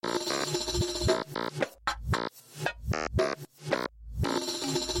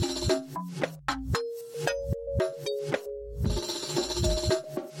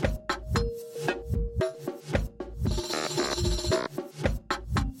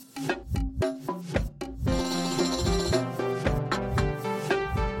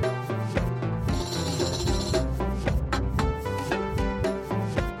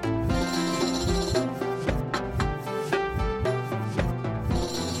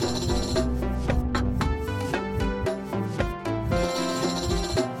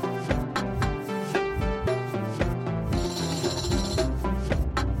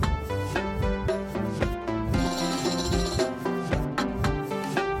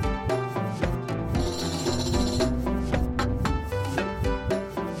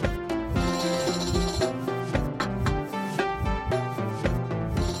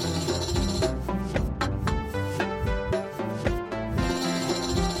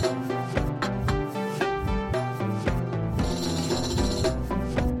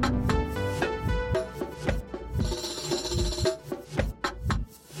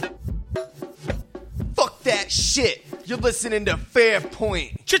shit. You're listening to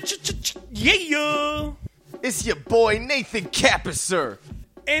Fairpoint. Yeah. It's your boy Nathan Capisser.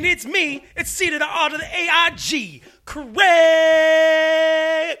 And it's me. It's C to the R to the AIG. Craig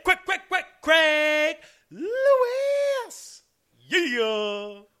Lewis.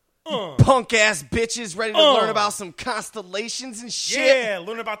 Yeah. Punk ass bitches ready to learn about some constellations and shit. Yeah,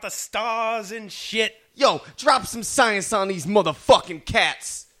 learn about the stars and shit. Yo, drop some science on these motherfucking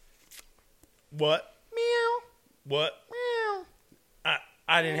cats. What? Meow. What? Meow.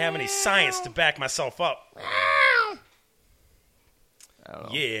 I didn't have any science to back myself up. Meow. I don't know.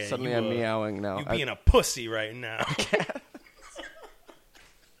 Yeah, Suddenly I'm meowing now. You being a pussy right now.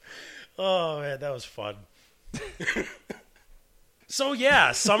 Oh man, that was fun. So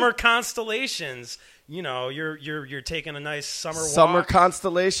yeah, summer constellations. You know, you're taking a nice summer walk.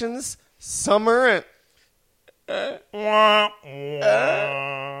 Constellations. Summer.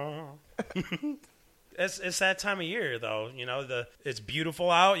 It's that time of year though. You know, it's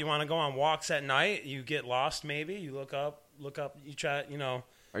beautiful out. You want to go on walks at night. You get lost maybe. You look up. You try. You know.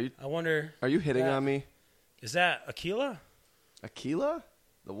 I wonder. Are you hitting on me? Is that Aquila? Aquila?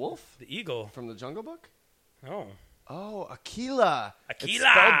 The wolf? The eagle from the Jungle Book? Oh. Oh, Aquila. Aquila. It's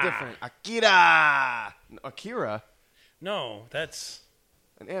spelled different. Akira. Akira? No, that's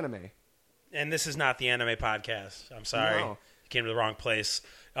an anime. And this is not the anime podcast. I'm sorry. No. You came to the wrong place.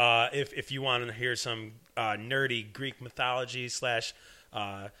 If you want to hear some nerdy Greek mythology /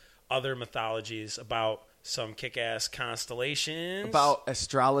 other mythologies about some kick-ass constellations. About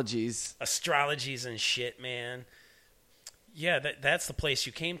astrologies. Astrologies and shit, man. Yeah, that's the place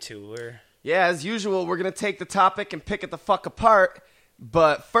you came to. Yeah, as usual, we're going to take the topic and pick it the fuck apart.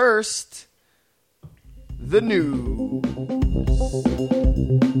 But first, the news.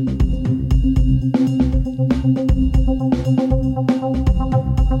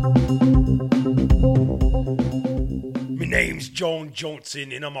 My name's John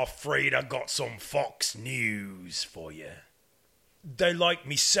Johnson, and I'm afraid I got some Fox News for you. They liked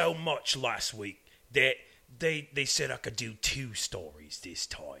me so much last week that they said I could do 2 stories this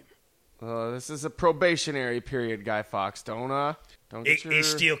time. This is a probationary period, Guy Fawkes. It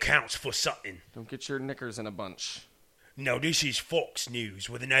still counts for something. Don't get your knickers in a bunch. No, this is Fox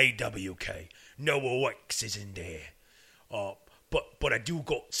News with an AWK. No X's in there. But I do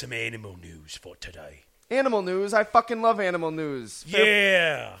got some animal news for today. Animal news? I fucking love animal news.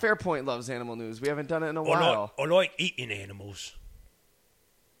 Yeah. Fairpoint loves animal news. We haven't done it in a while. I like eating animals.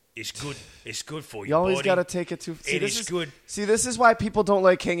 It's good. It's good for you. You always got to take it too. It is good. See, this is why people don't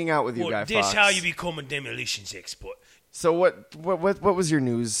like hanging out with you, Guy Fawkes. This is how you become a demolitions expert. So what was your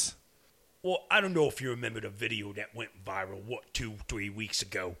news? Well, I don't know if you remember the video that went viral, 2-3 weeks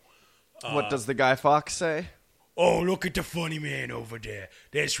ago. What does the Guy Fawkes say? Oh, look at the funny man over there.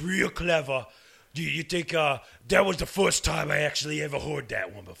 That's real clever. Do you think that was the first time I actually ever heard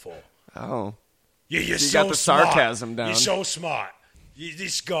that one before? Oh. Yeah, you're so so you got the smart. sarcasm down. You're so smart.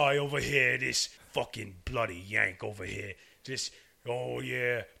 This guy over here, this fucking bloody yank over here, oh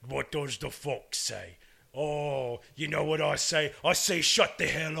yeah, what does the Fox say? Oh, you know what I say? I say shut the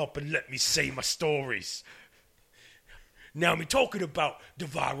hell up and let me say my stories. Now, I'm talking about the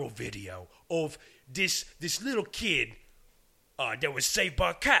viral video of this little kid that was saved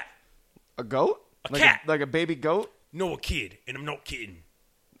by a cat. A goat? Cat. Like a baby goat? No, a kid, and I'm not kidding.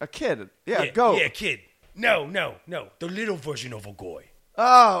 A kid? Yeah, a goat. Yeah, a kid. No. The little version of a goy.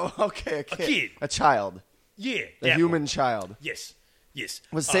 Oh, okay, a kid. A kid. A child. Yeah. A human child. Yes.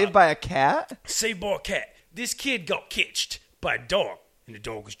 Was saved by a cat? Saved by a cat. This kid got catched by a dog, and the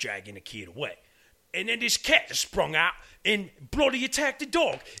dog was dragging the kid away. And then this cat just sprung out and bloody attacked the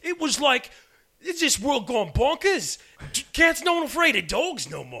dog. It was like, is this world gone bonkers? Cats not afraid of dogs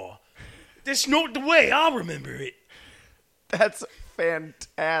no more. That's not the way I remember it. That's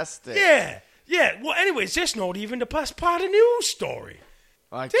fantastic. Yeah. Well, anyways, that's not even the best part of the news story.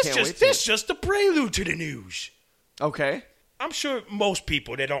 That's just the prelude to the news. Okay. I'm sure most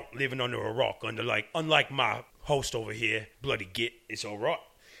people that don't living under a rock, unlike my host over here, Bloody Git, is all right.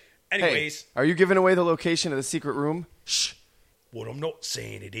 Anyways. Hey, are you giving away the location of the secret room? Shh. Well, I'm not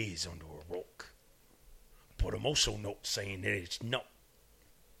saying it is under a rock. But I'm also not saying that it's not.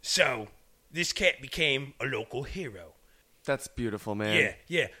 So, this cat became a local hero. That's beautiful, man.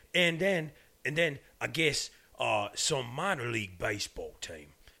 Yeah. And then I guess some minor league baseball team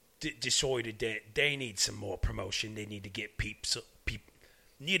decided that they need some more promotion. They need to get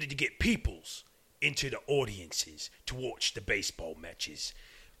peoples into the audiences to watch the baseball matches.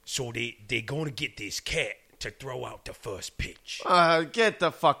 So they're going to get this cat to throw out the first pitch. Get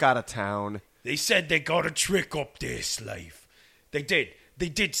the fuck out of town. They said they got a trick up their sleeve. They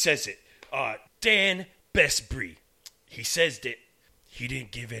did, says it. Dan best breed. He says that he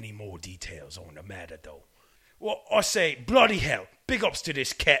didn't give any more details on the matter, though. Well, I say, bloody hell, big ups to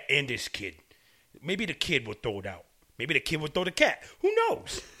this cat and this kid. Maybe the kid would throw it out. Maybe the kid would throw the cat. Who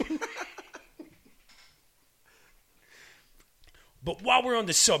knows? But while we're on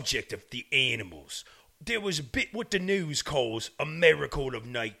the subject of the animals, there was a bit what the news calls a miracle of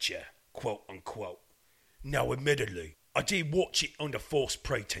nature, quote unquote. Now, admittedly, I did watch it under false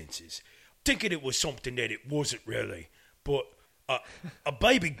pretenses, thinking it was something that it wasn't really. But a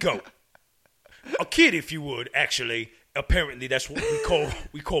baby goat, a kid, if you would, actually. Apparently, that's what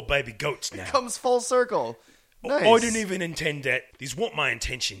we call baby goats now. It comes full circle. Nice. I didn't even intend that. These weren't my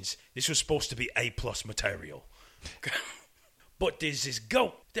intentions. This was supposed to be A+ material. But there's this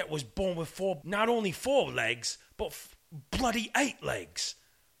goat that was born with not only 4 legs, but bloody 8 legs.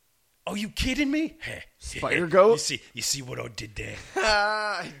 Are you kidding me? Spider goat? You see what I did there?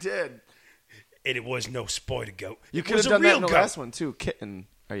 I did. And it was no spider goat. You could have done that in the last one too. Kitten.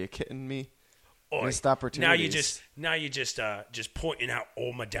 Are you kidding me? Missed opportunities. Now you just pointing out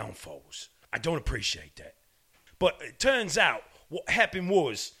all my downfalls. I don't appreciate that. But it turns out what happened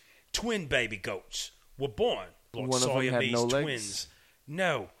was twin baby goats were born. One of them had no legs? Twins.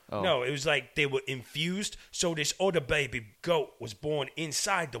 No, it was like they were infused. So this other baby goat was born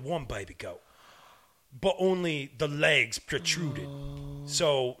inside the one baby goat, but only the legs protruded.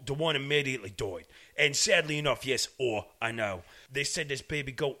 So the one immediately died. And sadly enough, I know, they said this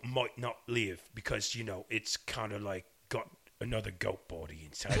baby goat might not live because, it's kind of like got another goat body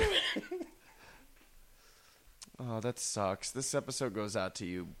inside of it. Oh, that sucks. This episode goes out to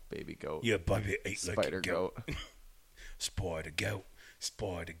you, baby goat. Yeah, baby ate Spider like a goat. Spider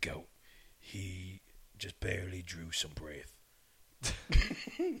goat. He just barely drew some breath.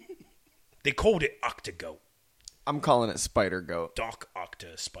 They called it Octagoat. I'm calling it Spider Goat. Doc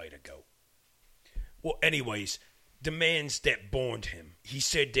Octa Spider Goat. Well, anyways, the man's that borned him, he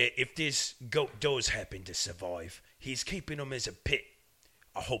said that if this goat does happen to survive, he's keeping him as a pet.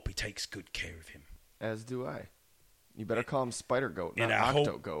 I hope he takes good care of him. As do I. You better call him Spider Goat, not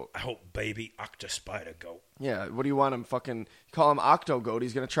Octo Goat. I hope baby Octa Spider Goat. Yeah, what do you want him fucking... Call him Octo Goat.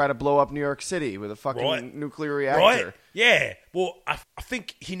 He's going to try to blow up New York City with a fucking nuclear reactor. Right? Yeah. Well, I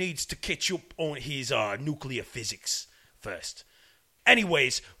think he needs to catch up on his nuclear physics first.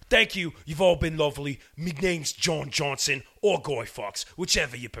 Anyways, thank you. You've all been lovely. My name's John Johnson or Guy Fawkes,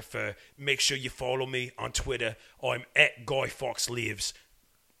 whichever you prefer. Make sure you follow me on Twitter. I'm at Guy Fawkes Lives.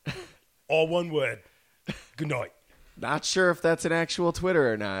 All one word. Good night. Not sure if that's an actual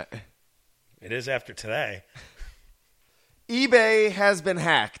Twitter or not. It is after today. eBay has been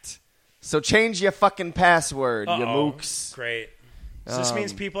hacked. So change your fucking password, you mooks. Great. So this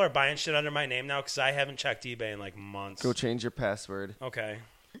means people are buying shit under my name now because I haven't checked eBay in like months. Go change your password. Okay.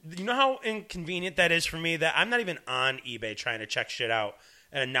 You know how inconvenient that is for me that I'm not even on eBay trying to check shit out,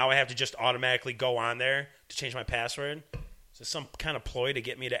 and now I have to just automatically go on there to change my password? Is this some kind of ploy to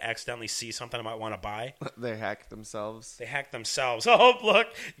get me to accidentally see something I might want to buy? They hacked themselves. They hacked themselves. Oh, look.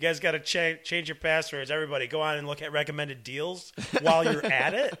 You guys got to change your passwords. Everybody, go on and look at recommended deals while you're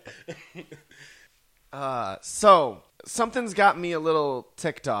at it. So, something's got me a little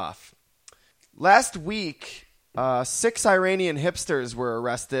ticked off. Last week, 6 Iranian hipsters were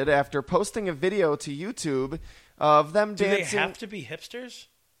arrested after posting a video to YouTube of them dancing. Do they have to be hipsters?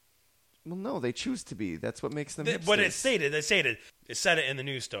 Well, no, they choose to be. That's what makes them hipsters. But it said it in the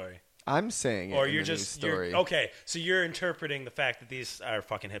news story. I'm saying it or in you're the just news story. Okay, so you're interpreting the fact that these are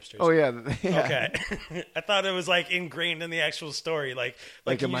fucking hipsters. Oh yeah. Okay. I thought it was like ingrained in the actual story, like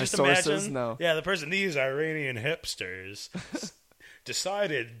in my sources. Imagine? No. Yeah, the person, these Iranian hipsters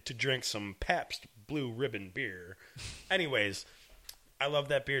decided to drink some Pabst Blue Ribbon beer. Anyways, I love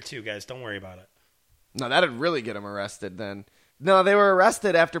that beer too, guys. Don't worry about it. No, that'd really get them arrested then. No, they were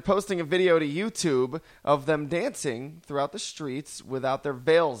arrested after posting a video to YouTube of them dancing throughout the streets without their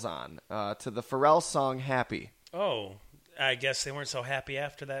veils on to the Pharrell song Happy. Oh, I guess they weren't so happy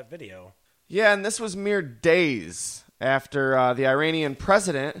after that video. Yeah, and this was mere days after the Iranian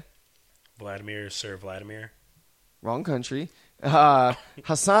president... Sir Vladimir. Wrong country.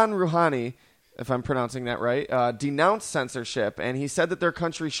 Hassan Rouhani, if I'm pronouncing that right, denounced censorship, and he said that their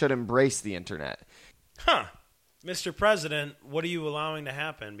country should embrace the internet. Huh. Mr. President, what are you allowing to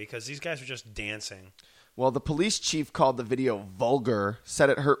happen? Because these guys are just dancing. Well, the police chief called the video vulgar,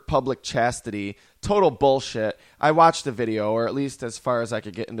 said it hurt public chastity. Total bullshit. I watched the video, or at least as far as I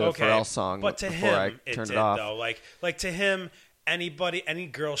could get into the Pharrell song but to before him, I turned it off. Though. Like to him, any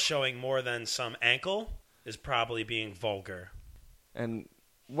girl showing more than some ankle is probably being vulgar. And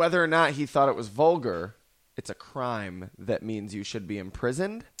whether or not he thought it was vulgar, it's a crime that means you should be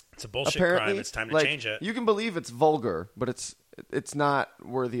imprisoned. It's a bullshit apparently, crime. It's time to like, change it. You can believe it's vulgar, but it's not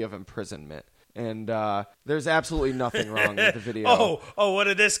worthy of imprisonment. And there's absolutely nothing wrong with the video. Oh, what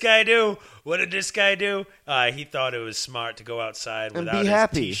did this guy do? What did this guy do? He thought it was smart to go outside And without be his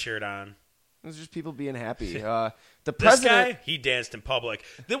happy. T-shirt on. It's just people being happy. The This president, guy, he danced in public.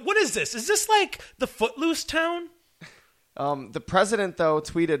 What is this? Is this like the Footloose town? the president though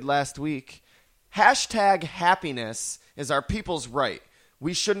tweeted last week, #happiness is our people's right.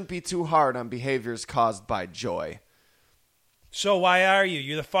 We shouldn't be too hard on behaviors caused by joy. So why are you?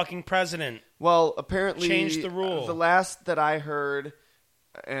 You're the fucking president. Well, apparently, Change the rule. The last that I heard,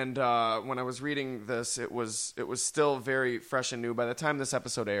 and when I was reading this, it was still very fresh and new. By the time this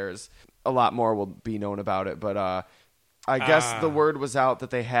episode airs, a lot more will be known about it. But I guess the word was out that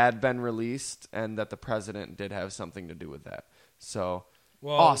they had been released, and that the president did have something to do with that. So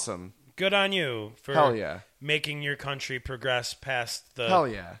awesome! Good on you for Hell yeah! making your country progress past the Hell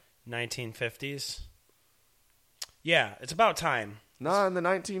yeah! 1950s. Yeah, it's about time. No, in the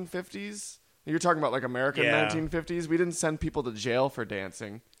 1950s. You're talking about like American 1950s. We didn't send people to jail for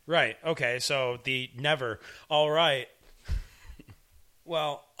dancing. Right. Okay. So the never. All right.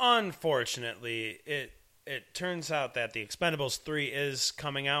 Well, unfortunately, it turns out that The Expendables 3 is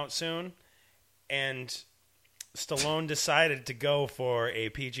coming out soon, and Stallone decided to go for a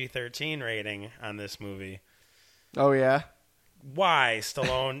PG-13 rating on this movie. Oh yeah. Why,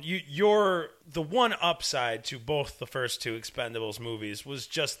 Stallone? You're the one upside to both the first two Expendables movies was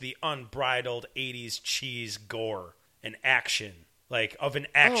just the unbridled 80s cheese gore and action, like of an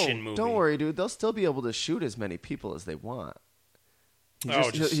action movie. Don't worry, dude. They'll still be able to shoot as many people as they want. He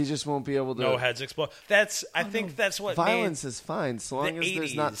just won't be able to. No heads explode. I think that's what violence is fine, so long as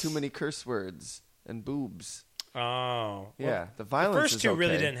there's not 80s. too many curse words and boobs. Oh. Yeah, the violence The first is two okay.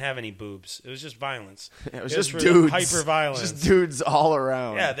 really didn't have any boobs. It was just violence. It was just really dudes. Hyper-violence. Just dudes all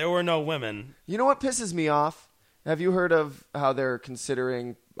around. Yeah, there were no women. You know what pisses me off? Have you heard of how they're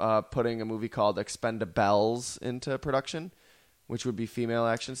considering putting a movie called Expendables into production, which would be female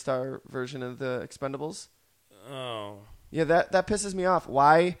action star version of the Expendables? Oh. Yeah, that pisses me off.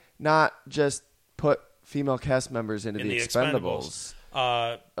 Why not just put female cast members into the Expendables?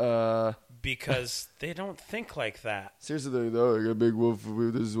 Because they don't think like that. Seriously, no, I got a big one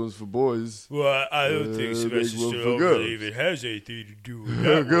for this one's for boys. Well, I don't think Sylvester Stallone even has anything to do with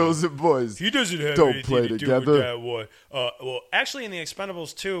that Girls one. and boys. He doesn't have Don't anything play to together. do with that one. Well, actually, in the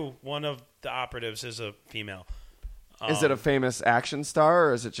Expendables 2, one of the operatives is a female. Is it a famous action star,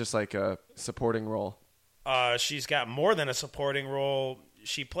 or is it just like a supporting role? She's got more than a supporting role.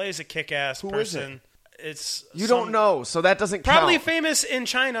 She plays a kick-ass Who is person. It's You don't know, so that doesn't probably count. famous in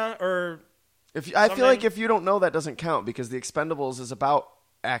China or. I feel like if you don't know, that doesn't count because the Expendables is about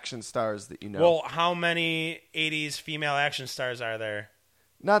action stars that you know. Well, how many 80s female action stars are there?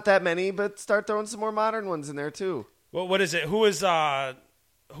 Not that many, but start throwing some more modern ones in there too. Well, what is it? Who is the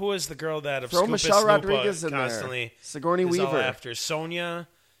girl that Throw Scoopus Michelle Lupa Rodriguez in constantly there. Sigourney is all Weaver. after Sonya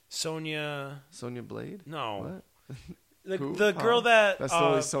Blade? No. What? The girl that That's the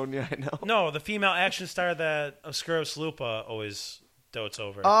only Sonya I know. No, the female action star that Oscaros Lupa always dotes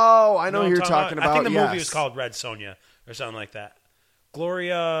over. Oh, I know You who you're what I'm talking about. I think the yes. movie was called Red Sonja or something like that.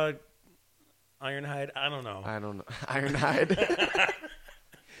 Gloria Ironhide? I don't know. Ironhide.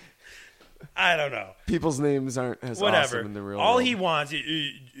 I don't know. People's names aren't as Whatever. awesome in the real All world. he wants, what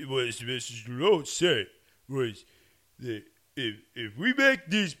Mr. Stallone said was that if we make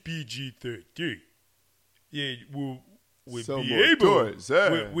this PG-13, then we'd Sell be more able toys,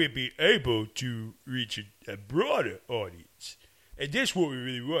 eh? we'd be able to reach a broader audience. And that's what we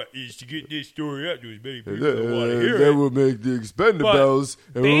really want, is to get this story out to as many people that want to hear Then it. we'll make the Expendables,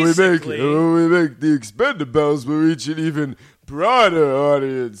 and when basically- we make the Expendables, we'll reach an even broader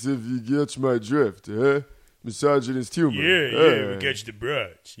audience. If you catch my drift, misogynist humor. Yeah, we catch the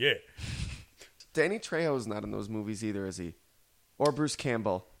broads, yeah. Danny Trejo's not in those movies either, is he? Or Bruce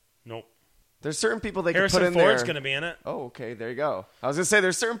Campbell. Nope. There's certain people they could Harrison put in Ford's there. going to be in it. Oh, okay, there you go. I was gonna say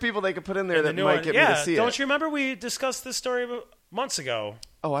there's certain people they could put in there And the that new might one- get me to see don't it. you remember we discussed this story months ago?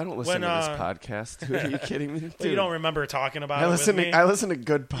 Oh, I don't listen when, to this podcast. Dude, are you kidding me? Dude, Well, you don't remember talking about I it listen with to me? I listen to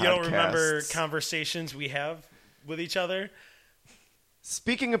good podcasts. You don't remember conversations we have with each other?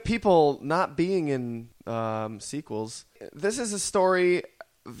 Speaking of people not being in sequels, this is a story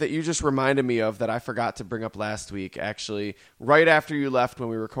that you just reminded me of that I forgot to bring up last week, actually. Right after you left when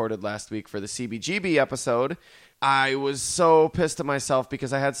we recorded last week for the CBGB episode, I was so pissed at myself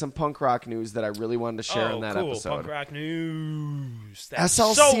because I had some punk rock news that I really wanted to share in that cool. episode. Punk rock news. That's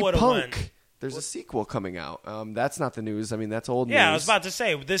SLC so what it Punk went. There's a sequel coming out. That's not the news. I mean, that's old news. Yeah, I was about to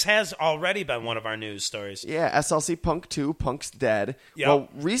say, this has already been one of our news stories. Yeah, SLC Punk 2, Punk's dead. Yep. Well,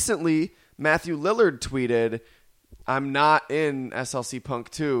 recently, Matthew Lillard tweeted, I'm not in SLC Punk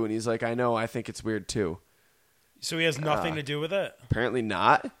 2. And he's like, I know, I think it's weird too. So he has nothing to do with it? Apparently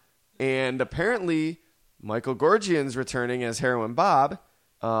not. And apparently, Michael Gorgian's returning as Heroin Bob.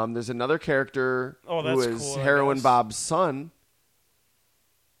 There's another character who is cool, Heroin Bob's son.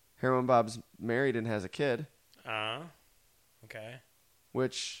 Heroin Bob's married and has a kid. Okay.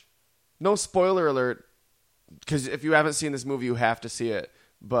 Which, no spoiler alert, because if you haven't seen this movie, you have to see it.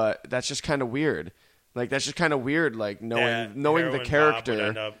 But that's just kind of weird. Like, that's just kind of weird, like, knowing the character. Bob would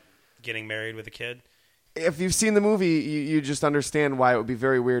end up getting married with a kid. If you've seen the movie, you just understand why it would be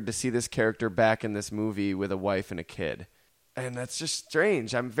very weird to see this character back in this movie with a wife and a kid. And that's just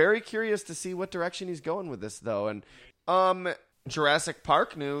strange. I'm very curious to see what direction he's going with this, though. And Jurassic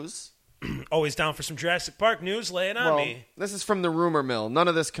Park news. Always down for some Jurassic Park news. Lay it on me. This is from the rumor mill. None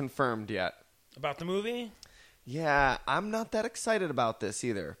of this confirmed yet. About the movie? Yeah, I'm not that excited about this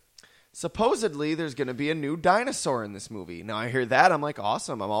either. Supposedly, there's going to be a new dinosaur in this movie. Now, I hear that. I'm like,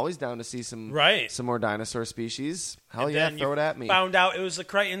 awesome. I'm always down to see some more dinosaur species. Hell and yeah, throw it at me. Found out it was the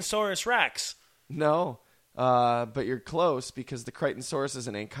Crichtonsaurus Rex. No, but you're close because the Crichtonsaurus is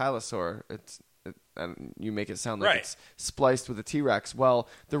an ankylosaur. And you make it sound like it's spliced with a T-Rex. Well,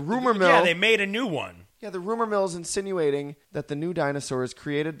 the rumor mill... Yeah, they made a new one. Yeah, the rumor mill is insinuating that the new dinosaur is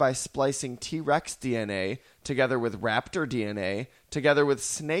created by splicing T-Rex DNA together with raptor DNA, together with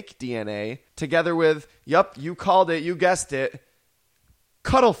snake DNA, together with, yup, you called it, you guessed it,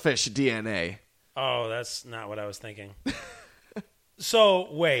 cuttlefish DNA. Oh, that's not what I was thinking. So,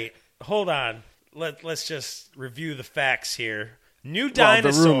 wait, hold on. Let's just review the facts here. New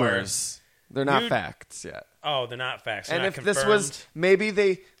dinosaur. Well, the rumors. They're not facts yet. Oh, they're not facts. They're and not if confirmed, this was, maybe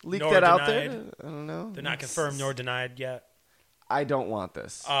they leaked that out there. I don't know. They're not confirmed nor denied yet. I don't want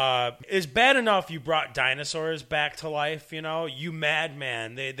this. It's bad enough you brought dinosaurs back to life, you know? You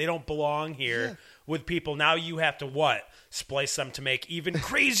madman. They don't belong here with people. Now you have to what? Splice them to make even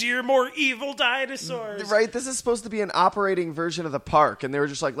crazier, more evil dinosaurs. Right? This is supposed to be an operating version of the park. And they were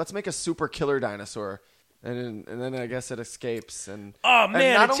just like, let's make a super killer dinosaur. And then I guess it escapes. Oh,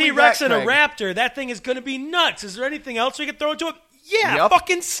 man, a T-Rex and a raptor. That thing is going to be nuts. Is there anything else we could throw into it? Yeah,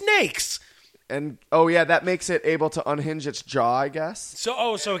 fucking snakes. And, oh, yeah, that makes it able to unhinge its jaw, I guess.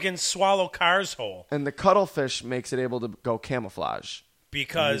 So it can swallow cars whole. And the cuttlefish makes it able to go camouflage.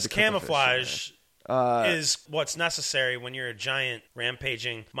 Because camouflage is what's necessary when you're a giant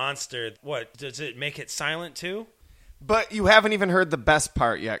rampaging monster. What, does it make it silent too? But you haven't even heard the best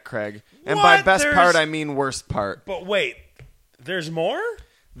part yet, Craig. And by best part, I mean worst part. But wait, there's more?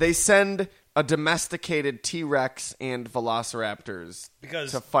 They send a domesticated T-Rex and velociraptors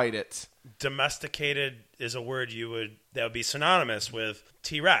to fight it. Domesticated is a word that would be synonymous with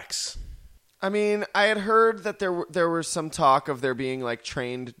T-Rex. I mean, I had heard that there was some talk of there being like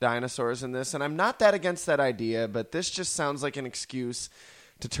trained dinosaurs in this, and I'm not that against that idea, but this just sounds like an excuse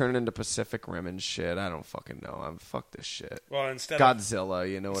to turn it into Pacific Rim and shit. I don't fucking know. Fuck this shit. Well, instead Godzilla,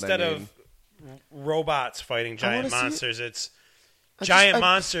 you know what I mean? Instead of robots fighting giant monsters, it's giant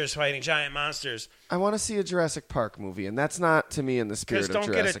monsters fighting giant monsters. I want to see a Jurassic Park movie, and that's not, to me, in the spirit of Jurassic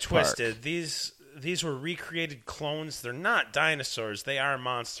Park. Don't get it twisted. These were recreated clones. They're not dinosaurs. They are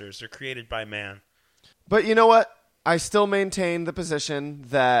monsters. They're created by man. But you know what? I still maintain the position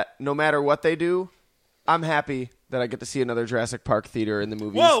that no matter what they do, I'm happy that I get to see another Jurassic Park theater in the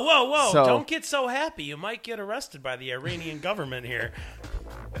movies. Whoa. So, don't get so happy. You might get arrested by the Iranian government here.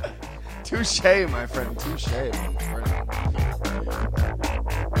 Touche, my friend. Touche, my friend.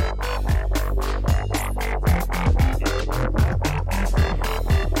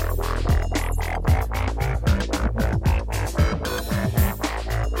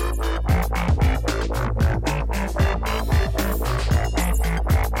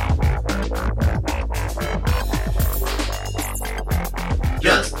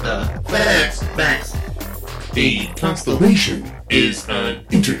 Just the facts. A constellation is an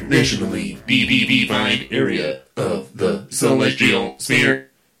internationally defined area of the celestial sphere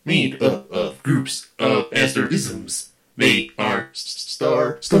made up of groups of asterisms. They are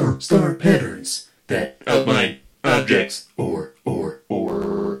star patterns that outline objects or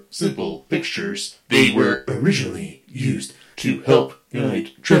simple pictures. They were originally used to help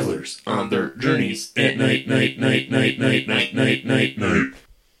guide travelers on their journeys at night. Man,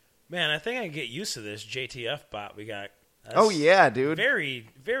 I think I can get used to this JTF bot we got. That's dude. Very,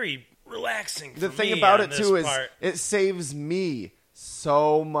 very relaxing. The thing about it too is it saves me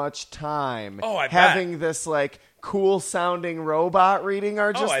so much time. Oh, I having bet. this like cool sounding robot reading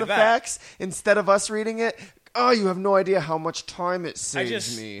are just I the bet. facts instead of us reading it. Oh, you have no idea how much time it saves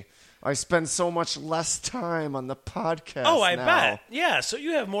just- me. I spend so much less time on the podcast. Oh, I now. bet. Yeah, so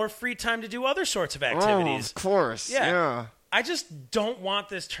you have more free time to do other sorts of activities. Oh, of course. Yeah. I just don't want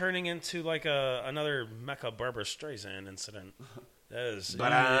this turning into like another Mecha Barbara Streisand incident. That is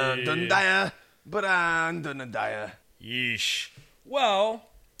yeesh. Well,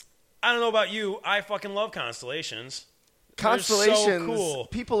 I don't know about you. I fucking love constellations. Constellations. They're so cool.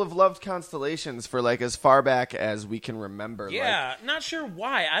 People have loved constellations for like as far back as we can remember. Yeah, not sure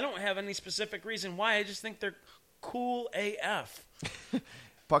why. I don't have any specific reason why. I just think they're cool AF.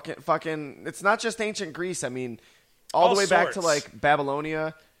 Like, fucking. It's not just ancient Greece. I mean, all the way back to sorts. like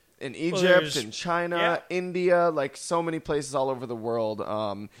Babylonia, in Egypt, there's- in China, yeah. India, like so many places all over the world.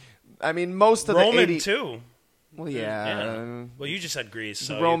 I mean, most of Roman the 80. too. Well, yeah. Well, you just said Greece.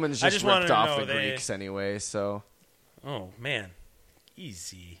 So The Romans I just wanted ripped to off know the they- Greeks anyway, so. Oh man,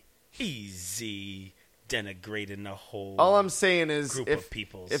 easy denigrating the whole. All I'm saying is, Group if of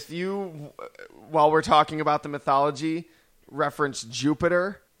peoples. if you, while we're talking about the mythology, reference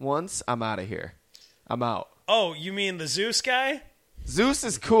Jupiter once, I'm out of here. I'm out. Oh, you mean the Zeus guy? Zeus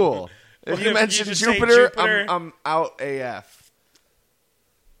is cool. If What you if you mention just say Jupiter, Jupiter? I'm out AF.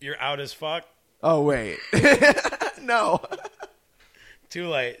 You're out as fuck. Oh wait, no. Too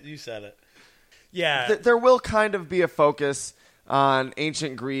late. You said it. Yeah. There will kind of be a focus on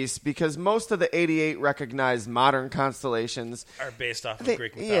ancient Greece because most of the 88 recognized modern constellations are based off of They-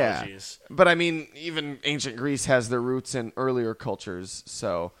 Greek yeah. mythologies. But I mean, even ancient Greece has their roots in earlier cultures.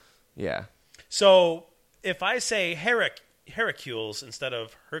 So, yeah. So if I say Heracles instead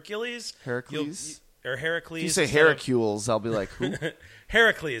of Hercules, Heracles? or Heracles. If you say instead of- Heracles, I'll be like, who?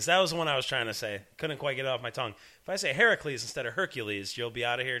 Heracles. That was the one I was trying to say. Couldn't quite get it off my tongue. If I say Heracles instead of Hercules, you'll be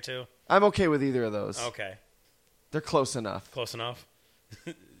out of here too. I'm okay with either of those. Okay, They're close enough. close enough.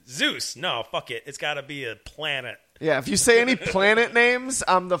 Zeus. No, fuck it. It's got to be a planet. Yeah, if you say any planet names,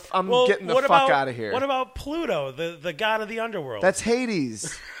 I'm Well, getting the what fuck about- out of here. What about Pluto, the god of the underworld? That's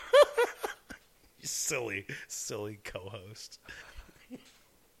Hades. silly co-host.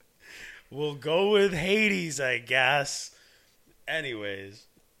 We'll go with Hades, I guess. Anyways,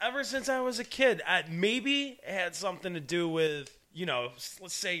 ever since I was a kid, maybe it had something to do with,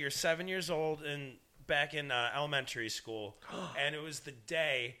 let's say you're 7 years old and back in elementary school, and it was the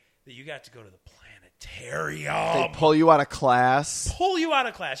day that you got to go to the planetarium. They pull you out of class. Pull you out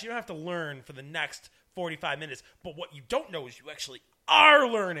of class. You don't have to learn for the next 45 minutes, but what you don't know is you actually are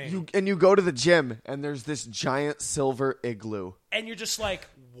learning. You go to the gym, and there's this giant silver igloo. And you're just like,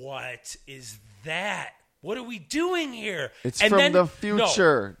 what is that? What are we doing here? It's and from then, the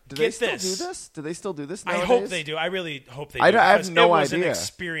future. No, Do they get still this. do this? Do they still do this I nowadays? hope they do. I really hope they do. I have because no it was an idea.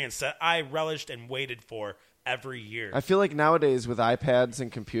 experience that I relished and waited for every year. I feel like nowadays with iPads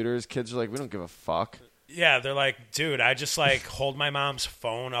and computers, kids are like, we don't give a fuck. Yeah, they're like, dude, I just like hold my mom's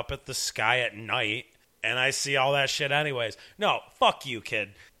phone up at the sky at night and I see all that shit anyways. No, fuck you, kid.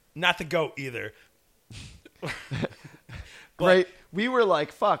 Not the goat either. Right? We were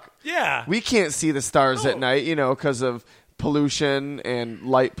like, fuck. Yeah. We can't see the stars at No. night, because of pollution and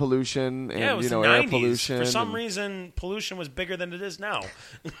light pollution and, Yeah, it was the air 90s. pollution. For some and- reason, pollution was bigger than it is now.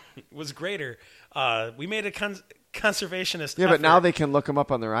 It was greater. We made a conservationist Yeah, but now effort. they can look them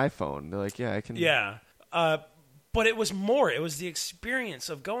up on their iPhone. They're like, yeah, I can. Yeah. But it was more. It was the experience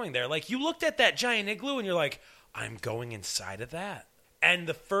of going there. Like, you looked at that giant igloo and you're like, I'm going inside of that. And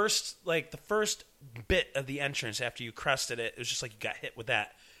the first bit of the entrance after you crested it, it was just like you got hit with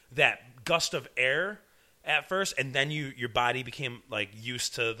that gust of air at first, and then your body became like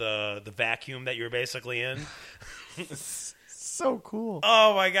used to the vacuum that you were basically in. So cool.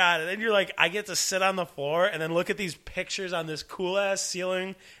 Oh my god. And then you're like, I get to sit on the floor and then look at these pictures on this cool ass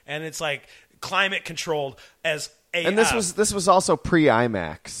ceiling, and it's like climate controlled as AF. And this was also pre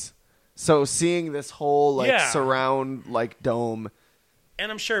IMAX. So seeing this whole Yeah. surround dome.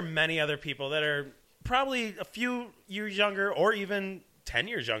 And I'm sure many other people that are probably a few years younger or even 10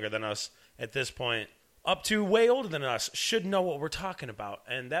 years younger than us at this point, up to way older than us, should know what we're talking about.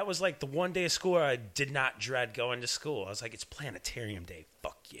 And that was like the one day of school where I did not dread going to school. I was like, it's planetarium day.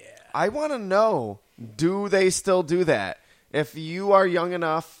 Fuck yeah. I want to know, do they still do that? If you are young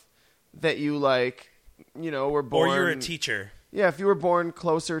enough that you were born, Or you're a teacher. Yeah, if you were born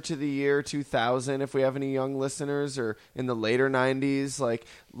closer to the year 2000, if we have any young listeners, or in the later 90s,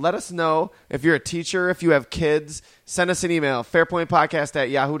 let us know. If you're a teacher, if you have kids, send us an email,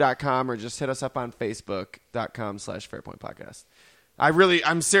 fairpointpodcast@yahoo.com, or just hit us up on facebook.com/fairpointpodcast.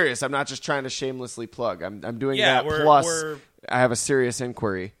 I'm serious. I'm not just trying to shamelessly plug. I'm doing Yeah, that. Plus, I have a serious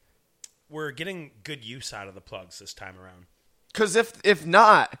inquiry. we're getting good use out of the plugs this time around. Because if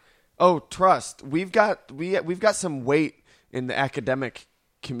not, trust, we've got some weight in the academic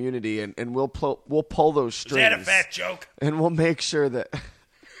community, and we'll pull those strings. Is that a fat joke? And we'll make sure that.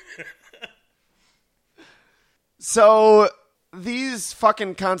 So these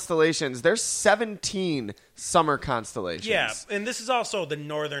fucking constellations, there's 17 summer constellations. Yeah, and this is also the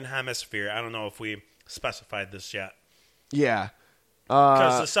northern hemisphere. I don't know if we specified this yet. Yeah.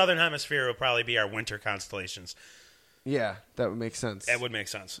 Because the southern hemisphere will probably be our winter constellations. Yeah, that would make sense. That would make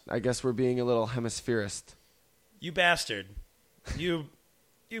sense. I guess we're being a little hemispherist. You bastard. You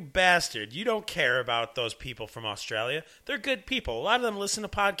bastard. You don't care about those people from Australia. They're good people. A lot of them listen to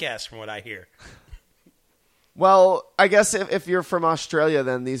podcasts from what I hear. Well, I guess if you're from Australia,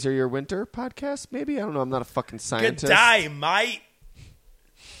 then these are your winter podcasts, maybe? I don't know. I'm not a fucking scientist. Good day, mate.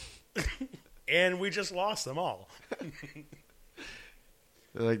 And we just lost them all.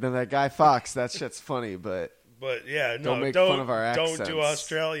 They're like, no, that Guy Fawkes, that shit's funny, but yeah, no, don't make fun of our accents. Don't do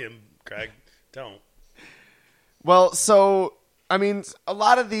Australian, Craig. Don't. Well, so, I mean, a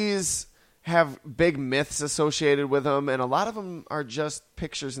lot of these have big myths associated with them, and a lot of them are just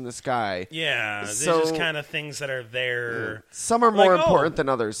pictures in the sky. Yeah, they're So- just kind of things that are there. Some are more Like, important than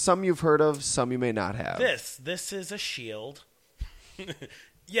others. Some you've heard of, some you may not have. This is a shield.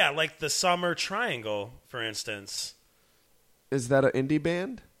 Yeah, like the Summer Triangle, for instance. Is that an indie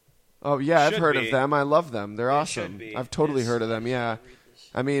band? Oh, yeah, I've Should heard be. of them. I love them. They're It awesome. should be. I've totally heard of them, yeah.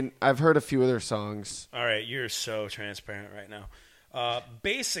 I mean, I've heard a few of their songs. All right, you're so transparent right now.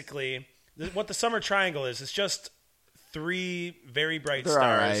 Basically, what the Summer Triangle is, it's just 3 very bright They're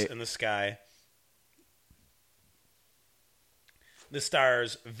stars all right. in the sky. The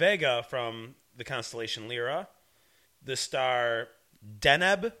stars Vega from the constellation Lyra, the star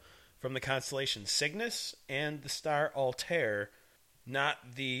Deneb from the constellation Cygnus, and the star Altair, not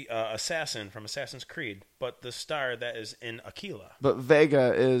the assassin from Assassin's Creed, but the star that is in Aquila. But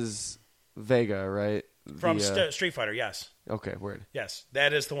Vega is Vega, right? From The, Street Fighter, yes. okay, word. Yes,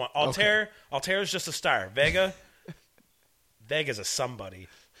 that is the one. Altair is just a star. Vega's a somebody.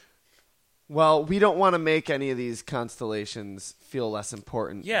 Well, we don't want to make any of these constellations feel less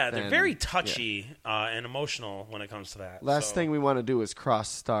important. Yeah, they're than- very touchy and emotional when it comes to that. Last so, thing we want to do is cross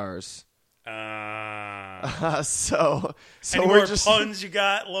stars. Any So more we're just puns you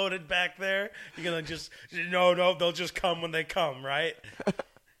got loaded back there? You're gonna just no, they'll just come when they come, right?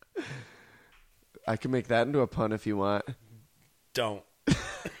 I can make that into a pun if you want. Don't.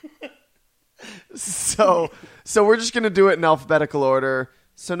 So we're just gonna do it in alphabetical order,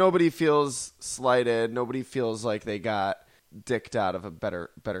 so nobody feels slighted. Nobody feels like they got dicked out of a better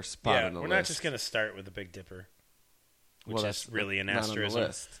spot Yeah, on the we're list. not just gonna start with the Big Dipper, which Well, is that's really an not on the asterism,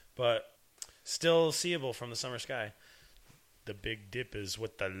 list. but still seeable from the summer sky. The Big Dip is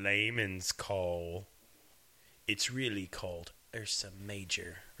what the layman's call. It's really called Ursa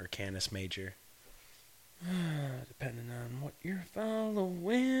Major or Canis Major. Depending on what you're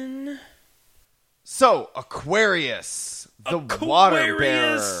following. So Aquarius, the water Aquarius,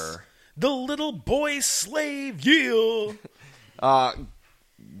 bearer. the little boy slave, yeah.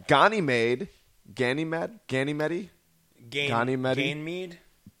 Ganymede. Ganymede? Ganymede?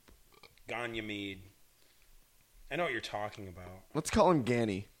 Ganymede. I know what you're talking about. Let's call him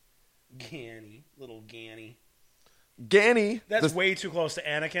Ganny. Little Ganny. Ganny. That's way too close to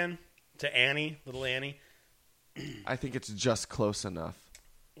Anakin. To Annie, little Annie. I think it's just close enough.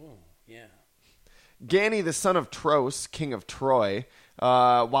 Oh, yeah. Ganny, the son of Tros, king of Troy,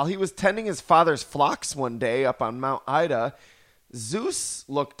 while he was tending his father's flocks one day up on Mount Ida, Zeus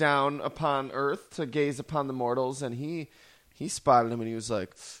looked down upon Earth to gaze upon the mortals, and he spotted him, and he was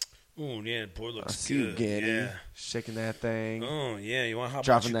like, Oh, yeah, boy I looks see you, good. Ganny, Yeah. shaking that thing, Oh, yeah. You want how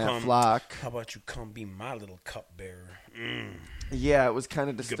dropping about you that come, flock. How about you come be my little cupbearer? Yeah, it was kind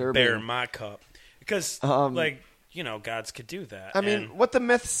of You could disturbing. bear my cup. Because, gods could do that. I mean, And- what the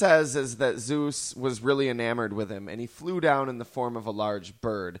myth says is that Zeus was really enamored with him, and he flew down in the form of a large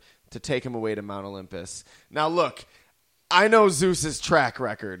bird to take him away to Mount Olympus. Now, look, I know Zeus's track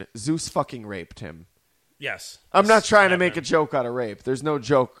record. Zeus fucking raped him. yes. I'm not This trying to make a happened. joke out of rape. There's no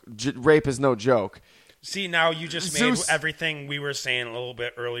joke. Rape is no joke. See, now you just made Zeus- everything we were saying a little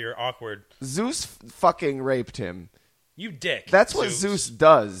bit earlier awkward. Zeus fucking raped him. You dick. That's what Zeus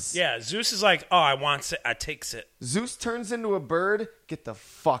does. Yeah, Zeus is like, oh, I wants it, I takes it. Zeus turns into a bird. Get the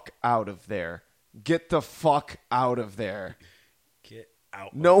fuck out of there. Get the fuck out of there. Get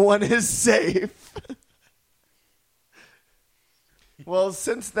out. No one is safe. Well,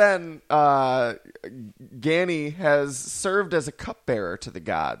 since then, Ganny has served as a cupbearer to the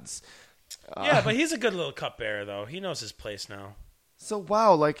gods. Yeah, but he's a good little cupbearer, though. He knows his place now. So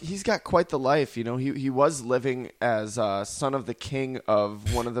wow, like he's got quite the life. You know, he was living as son of the king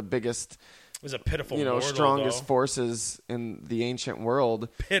of one of the biggest, It was a pitiful mortal, strongest though. forces in the ancient world.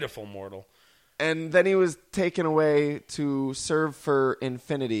 Pitiful mortal. And then he was taken away to serve for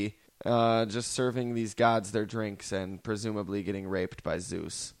infinity, just serving these gods their drinks and presumably getting raped by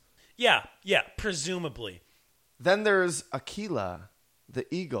Zeus. Yeah, presumably. Then there's Aquila, the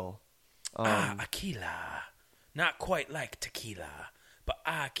eagle. Aquila. Not quite like tequila, but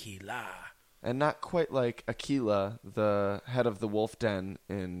Aquila. And not quite like Aquila, the head of the wolf den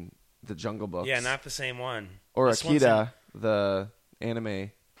in the Jungle Books. Yeah, not the same one. Or This one's Akita, the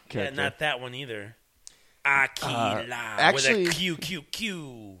anime character. Yeah, not that one either. Aquila actually- with a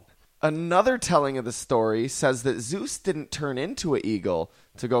Q. Another telling of the story says that Zeus didn't turn into an eagle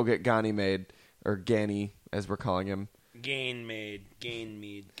to go get Ganymede, or Gany, as we're calling him. Ganymede,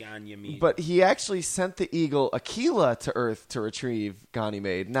 Ganymede. But he actually sent the eagle Aquila to Earth to retrieve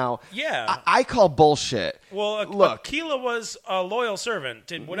Ganymede. Now, Yeah. I call bullshit. Well, look, Aquila was a loyal servant,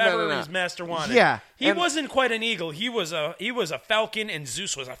 did whatever No. his master wanted. Yeah, he and- wasn't quite an eagle. He was a falcon, and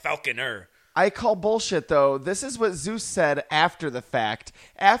Zeus was a falconer. I call bullshit, though. This is what Zeus said after the fact,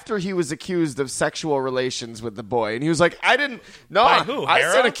 after he was accused of sexual relations with the boy, and he was like, "I didn't. No, By who, I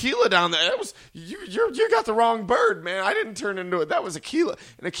Hera? sent Aquila down there. It was you got the wrong bird, man. I didn't turn into it. That was Aquila."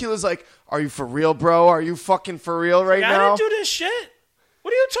 And Aquila's like, "Are you for real, bro? Are you fucking for real right I now?" didn't do this shit.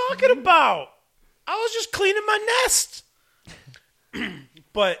 What are you talking about? I was just cleaning my nest.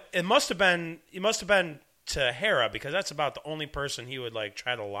 But it must have been to Hera, because that's about the only person he would like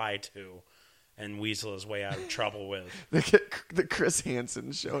try to lie to and weasel his way out of trouble with. The Chris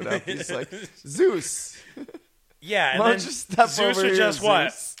Hansen showed up. He's like, "Zeus." Yeah, and Why then don't you step Zeus over would here, just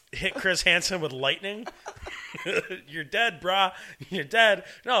what? Zeus? Hit Chris Hansen with lightning? You're dead, brah. You're dead.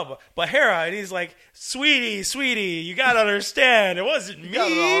 No, but Hera, and he's like, sweetie, you gotta understand, it wasn't me. You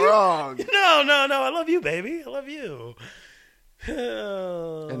got it all wrong. No, I love you, baby. I love you.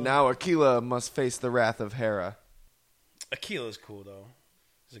 And now Aquila must face the wrath of Hera. Aquila's cool though.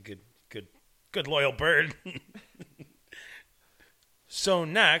 He's a good loyal bird. So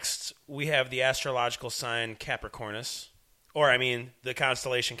next we have the astrological sign Capricornus, or I mean the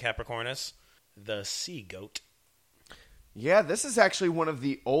constellation Capricornus, the sea goat. Yeah, this is actually one of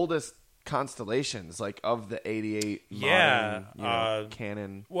the oldest constellations, like of the 88 Yeah, modern,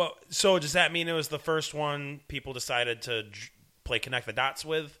 canon. Well, so does that mean it was the first one people decided to play connect the dots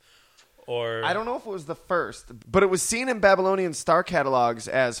with, or I don't know if it was the first, but it was seen in Babylonian star catalogs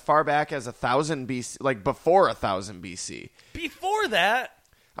as far back as 1000 BC, like before 1000 BC. before that?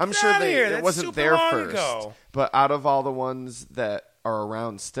 I'm Get sure outta here. it That's wasn't super there long first, ago. but out of all the ones that are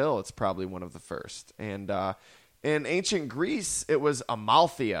around still, it's probably one of the first. And in ancient Greece, it was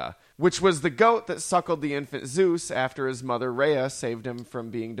Amalthea, which was the goat that suckled the infant Zeus after his mother Rhea saved him from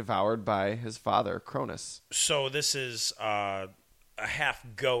being devoured by his father Cronus. So this is a half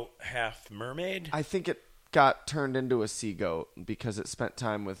goat, half mermaid. I think it got turned into a sea goat because it spent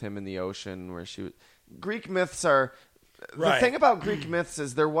time with him in the ocean where she was. Greek myths are Right. the thing about Greek myths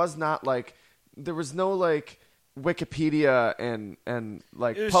is there was no Wikipedia and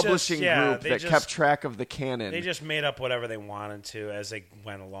like It was publishing just- yeah, group they that just- kept track of the canon. They just made up whatever they wanted to as they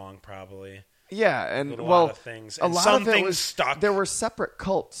went along, probably. Yeah, and With a well, lot of things. a And lot some of it things was stuck. There were separate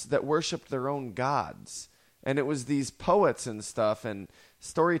cults that worshipped their own gods, and it was these poets and stuff and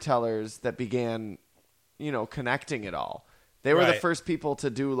storytellers that began, connecting it all. They were the Right. first people to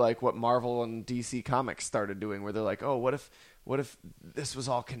do like what Marvel and DC Comics started doing, where they're like, "Oh, what if this was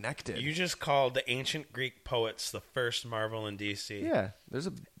all connected?" You just called the ancient Greek poets the first Marvel and DC. Yeah, there's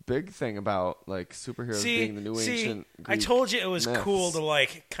a big thing about like superheroes being the new ancient. I Greek told you it was myths. cool to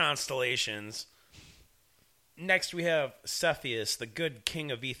like constellations. Next, we have Cepheus, the good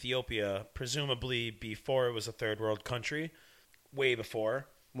king of Ethiopia, presumably before it was a third world country, way before.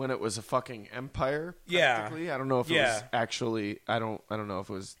 When it was a fucking empire. Yeah. Practically. I don't know if it was actually. I don't know if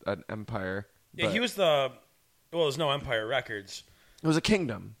it was an empire. Yeah, but he was there's no Empire Records. It was a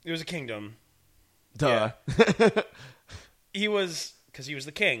kingdom. It was a kingdom. Duh. He was, because he was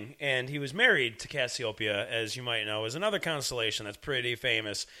the king, and he was married to Cassiopeia, as you might know, is another constellation that's pretty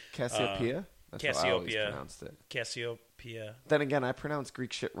famous. Cassiopeia. That's how I always Cassiopeia. pronounced it. Cassiopeia. Then again, I pronounce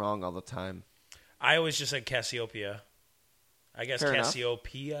Greek shit wrong all the time. I always just said Cassiopeia. I guess Fair enough.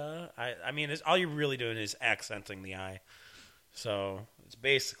 Cassiopeia. I mean, all you're really doing is accenting the I. So it's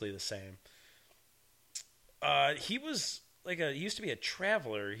basically the same. He was he used to be a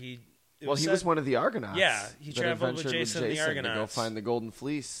traveler. He was one of the Argonauts. Yeah, he that traveled with adventured Jason and the to go Argonauts. find the Golden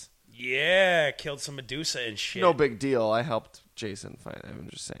Fleece. Yeah, killed some Medusa and shit. No big deal. I helped Jason find it. I'm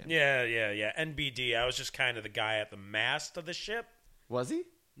just saying. Yeah. NBD. I was just kind of the guy at the mast of the ship. Was he?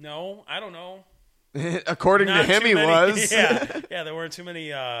 No, I don't know. According to Not him, too he many- was. Yeah, there weren't too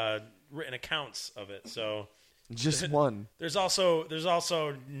many written accounts of it. So Just one. there's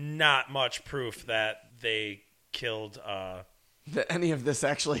also not much proof that they killed. That any of this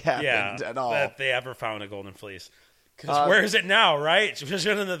actually happened at all. That they ever found a golden fleece. Because where is it now? Right?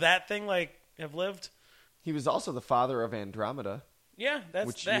 Shouldn't that thing have lived? He was also the father of Andromeda, Yeah,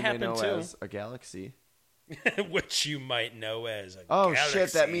 which that you may happened know too. as a galaxy. Which you might know as a Oh galaxy.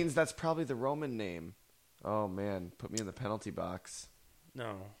 shit! That means that's probably the Roman name. Oh man, put me in the penalty box.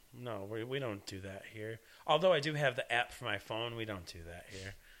 No, we don't do that here. Although I do have the app for my phone, we don't do that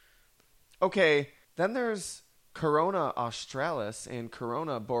here. Okay, then there's Corona Australis and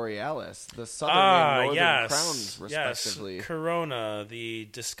Corona Borealis, the southern and northern crowns, respectively. Yes, Corona, the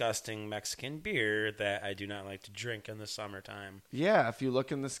disgusting Mexican beer that I do not like to drink in the summertime. Yeah, if you look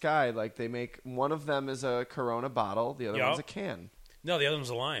in the sky, like they make one of them is a Corona bottle, the other Yup. one's a can. No, the other one's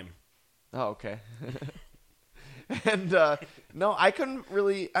a lime. Oh, okay. And no, I couldn't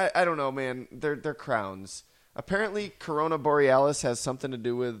really. I don't know, man. They're crowns. Apparently, Corona Borealis has something to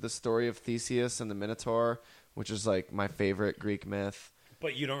do with the story of Theseus and the Minotaur, which is like my favorite Greek myth.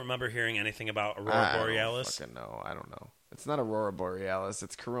 But you don't remember hearing anything about Aurora Borealis? I don't know. It's not Aurora Borealis.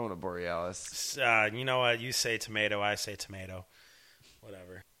 It's Corona Borealis. You know what? You say tomato, I say tomato.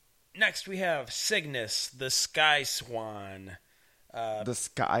 Whatever. Next, we have Cygnus, the sky swan. The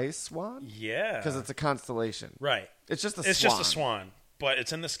sky swan? Yeah. Because it's a constellation. Right. It's just a It's swan. just a swan, but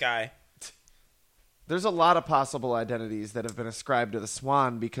it's in the sky. There's a lot of possible identities that have been ascribed to the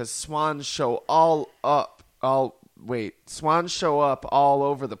swan because swans show swans show up all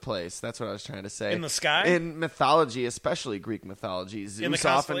over the place. That's what I was trying to say. In the sky? In mythology, especially Greek mythology. In the Zeus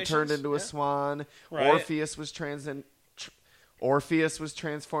often turned constellations? into a Yeah. swan. Right. Orpheus was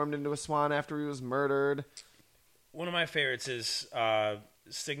transformed into a swan after he was murdered. One of my favorites is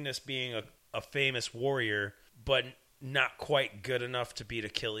Cygnus being a famous warrior, but not quite good enough to beat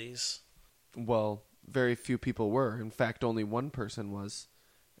Achilles. Well, very few people were. In fact, only one person was,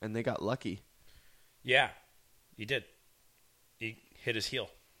 and they got lucky. Yeah, he did. He hit his heel.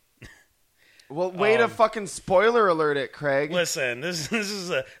 Well, way to fucking spoiler alert it, Craig. Listen, this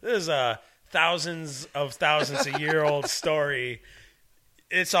is a thousands a year old story.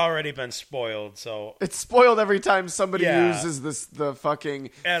 It's already been spoiled, so It's spoiled every time somebody Yeah. uses the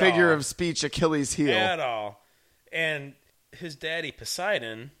fucking At figure all. of speech Achilles heel. at all. And his daddy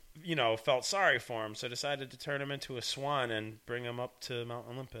Poseidon, felt sorry for him, so decided to turn him into a swan and bring him up to Mount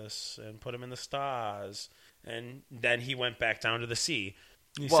Olympus and put him in the stars. And then he went back down to the sea.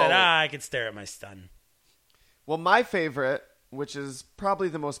 He Well- said, I could stare at my son. Well, my favorite, which is probably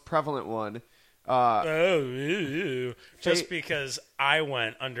the most prevalent one, Just because I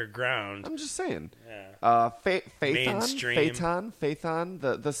went underground. I'm just saying. Yeah. Mainstream.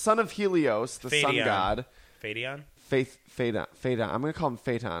 Phaethon, the son of Helios, the sun Phaeton. god. Phaeton? Phaethon. I'm going to call him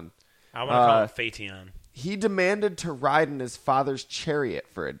Phaeton. I want to call him Phaeton. He demanded to ride in his father's chariot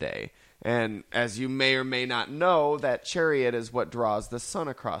for a day. And as you may or may not know, that chariot is what draws the sun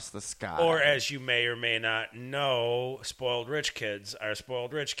across the sky. Or as you may or may not know, spoiled rich kids.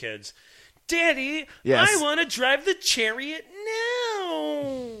 Daddy, Yes. I want to drive the chariot now.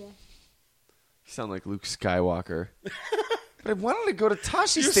 You sound like Luke Skywalker. But I wanted to go to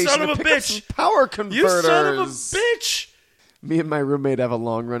Tashi You Station son to of a pick up bitch. some power You converters. son of a bitch. Me and my roommate have a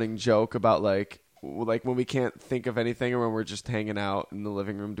long-running joke about like when we can't think of anything or when we're just hanging out in the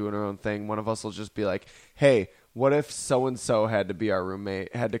living room doing our own thing. One of us will just be like, "Hey, what if so-and-so had to be our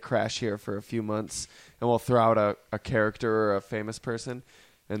roommate, had to crash here for a few months?" And we'll throw out a character or a famous person.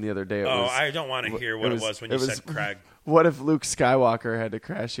 And the other day it was... I don't want to hear what it was when you said Craig. What if Luke Skywalker had to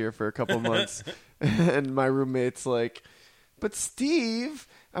crash here for a couple months? And my roommate's like, "But Steve,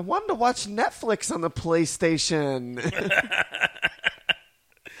 I wanted to watch Netflix on the PlayStation."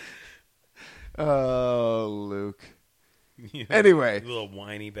 Oh, Luke. You Anyway. little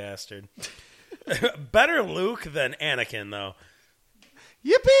whiny bastard. Better Luke than Anakin, though.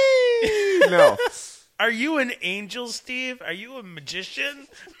 Yippee! No. Are you an angel, Steve? Are you a magician?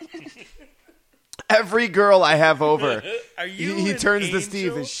 Every girl I have over, Are you he an turns angel? to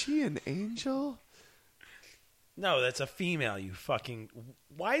Steve. Is she an angel? No, that's a female, you fucking...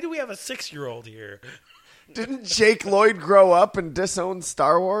 Why do we have a 6-year-old here? Didn't Jake Lloyd grow up and disown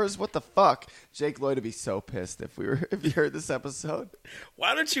Star Wars? What the fuck? Jake Lloyd would be so pissed if you heard this episode.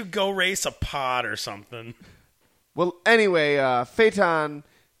 Why don't you go race a pod or something? Well, anyway, Phaeton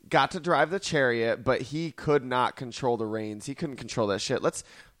got to drive the chariot, but he could not control the reins. He couldn't control that shit. Let's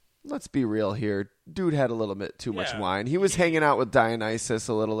be real here. Dude had a little bit too much Yeah. wine. He was hanging out with Dionysus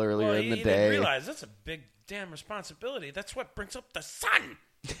a little earlier Well, in the he day. didn't realize that's a big damn responsibility. That's what brings up the sun.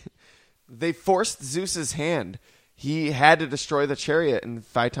 They forced Zeus's hand. He had to destroy the chariot and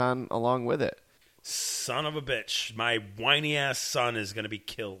Phaeton along with it. Son of a bitch. My whiny ass son is going to be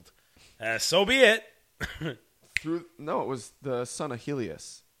killed. So be it. No, it was the son of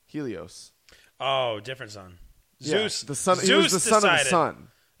Helios. Oh, different son. Zeus. Yeah, the son. Zeus He was the son of the decided. sun.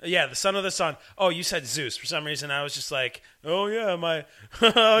 Yeah, the son of the sun. Oh, you said Zeus. For some reason, I was just like, oh, yeah, my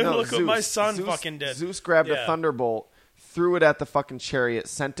No, look what my Zeus. son Zeus, fucking did. Zeus grabbed Yeah. a thunderbolt, threw it at the fucking chariot,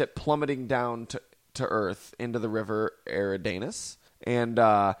 sent it plummeting down to Earth into the river Eridanus. And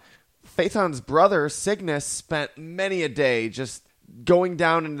Phaethon's brother, Cygnus, spent many a day just going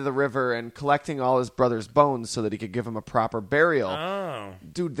down into the river and collecting all his brother's bones so that he could give him a proper burial. Oh.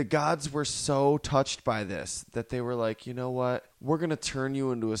 Dude, the gods were so touched by this that they were like, you know what? We're going to turn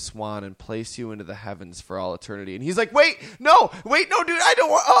you into a swan and place you into the heavens for all eternity. And he's like, wait, no, dude, I don't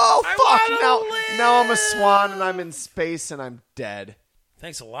want, I wanna now I'm a swan and I'm in space and I'm dead.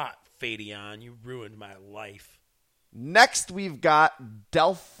 Thanks a lot, Phaeton. You ruined my life. Next, we've got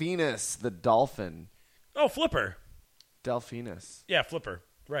Delphinus, the dolphin. Oh, Flipper. Delphinus. Yeah, Flipper.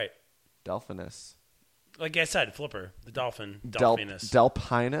 Right. Delphinus. Like I said, Flipper, the dolphin, Delphinus.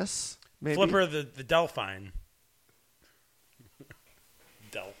 Delphinus, maybe? Flipper, the Delphine.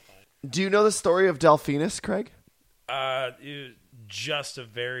 Delphine. Do you know the story of Delphinus, Craig? Just a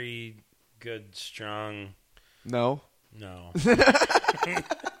very good, strong... No. No.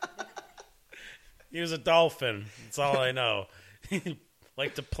 He was a dolphin. That's all I know.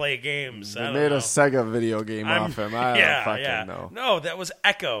 Like to play games. They I don't made know. a Sega video game off him. I don't fucking know. No, that was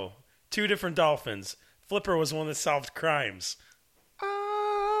Echo. Two different dolphins. Flipper was one that solved crimes.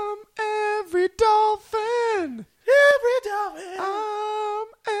 Every dolphin. Every dolphin.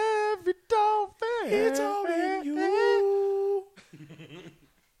 Every dolphin. It's all in you.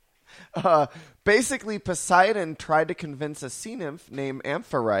 Basically, Poseidon tried to convince a sea nymph named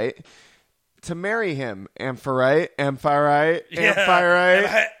Amphitrite to marry him. Amphitrite. Amphitrite.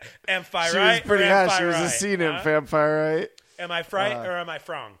 She was pretty hot. She was a sea nymph, Amphitrite. Am I fright or am I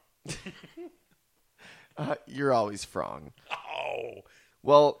frong? You're always wrong. Oh.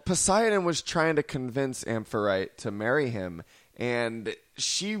 Well, Poseidon was trying to convince Amphitrite to marry him, and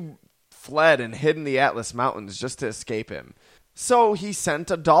she fled and hid in the Atlas Mountains just to escape him. So he sent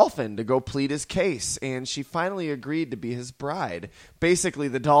a dolphin to go plead his case, and she finally agreed to be his bride. Basically,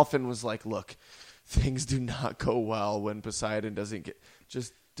 the dolphin was like, look, things do not go well when Poseidon doesn't get...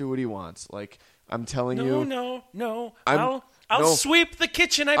 Just do what he wants. Like, I'm telling you... No. I'm- I'll no. sweep the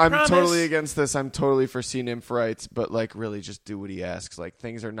kitchen, I I'm promise. totally against this. I'm totally for sea nymphrites, but like really just do what he asks. Like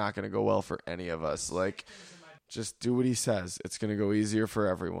things are not going to go well for any of us. Like just do what he says. It's going to go easier for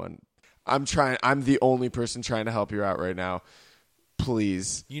everyone. I'm the only person trying to help you out right now.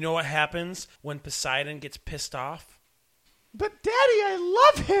 Please. You know what happens when Poseidon gets pissed off? But Daddy,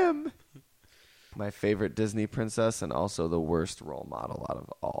 I love him. My favorite Disney princess and also the worst role model out of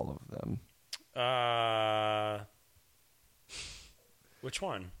all of them. Which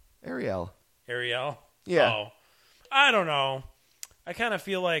one? Ariel. Ariel? Yeah. Oh, I don't know. I kind of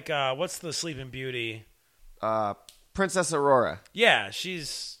feel like, what's the Sleeping Beauty? Princess Aurora. Yeah,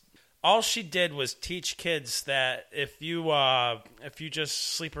 all she did was teach kids that if you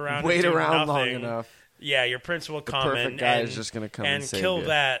just sleep around, Wait and do around long nothing, enough. yeah, your prince will come perfect and guy and, is just gonna come and and save kill you.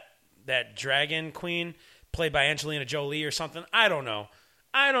 that dragon queen played by Angelina Jolie or something. I don't know.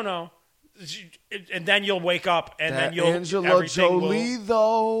 And then you'll wake up and That then you'll Angela everything Jolie will,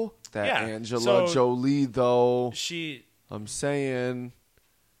 though. That Yeah, Angela so- Jolie though. she I'm saying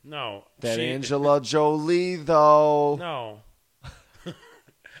no that she, Angela Jolie though. no.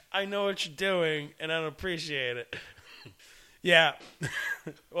 I know what you're doing, and I don't appreciate it. Yeah.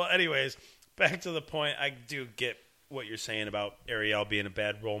 Well, anyways, back to the point. I do get what you're saying about Ariel being a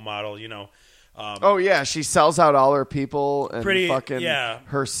bad role model. You know, Oh yeah, she sells out all her people and Pretty- fucking yeah.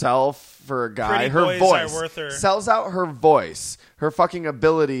 herself for a guy. Pretty Her boys voice are worth her- sells out her voice, her fucking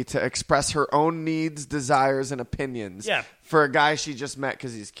ability to express her own needs, desires, and opinions. Yeah. For a guy she just met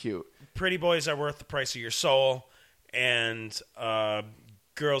because he's cute. pretty boys are worth the price of your soul, and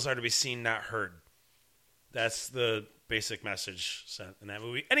girls are to be seen, not heard. That's the basic message sent in that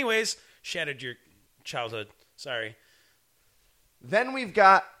movie. Anyways, shattered your childhood. Sorry. Then we've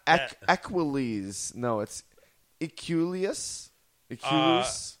got Equiles. No, it's Equuleus.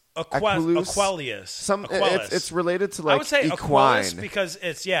 Equulus. Aqualius. Aquilus. It's related to like I would say equine. Aquilus because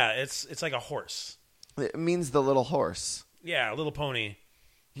it's like a horse. It means the little horse. Yeah, Little Pony.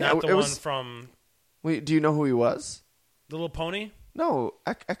 Yeah, Not the it one was- from Wait, do you know who he was? The Little Pony? No,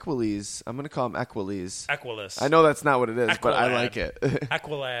 Equiles. I'm going to call him Equiles. Aquilus. I know that's not what it is, but I Aqualad. like it.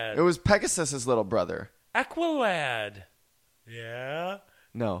 Aqualad. It was Pegasus's little brother. Aqualad. Yeah.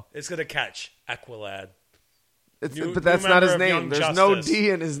 No. It's going to catch. Aqualad. But that's not his member of name. Young There's no Justice. D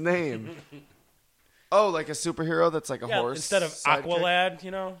in his name. Oh, like a superhero that's like a horse? Instead of sidekick? Aqualad,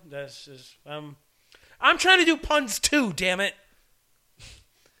 you know? That's just... I'm trying to do puns too, damn it.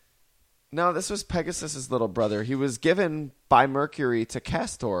 No, this was Pegasus's little brother. He was given by Mercury to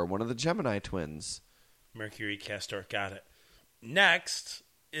Castor, one of the Gemini twins. Mercury, Castor, got it. Next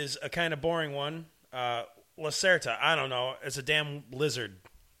is a kind of boring one. Lacerta, I don't know. It's a damn lizard.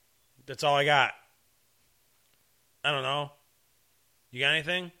 That's all I got. I don't know. You got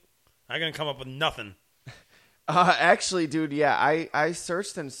anything? I'm going to come up with nothing. Actually, dude, yeah, I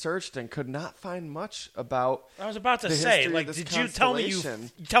searched and could not find much about. I was about to the say, history like, of this did you tell me constellation.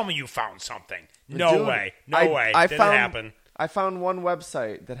 you found something? No Dude, way. No way. I Didn't found, happen. I found one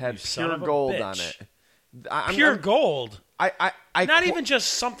website that had You son pure of a gold bitch. on it. I'm- Pure I'm- gold. I Not even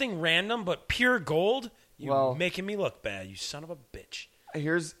just something random, but pure gold. You're Well- making me look bad, you son of a bitch.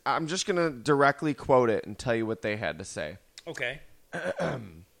 I'm just gonna directly quote it and tell you what they had to say. Okay.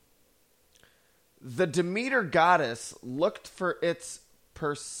 The Demeter goddess looked for its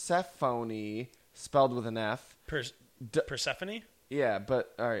Persephone, spelled with an F. Persephone? Yeah,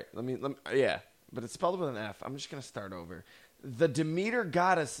 but all right, let me yeah, but it's spelled with an F. I'm just gonna start over. The Demeter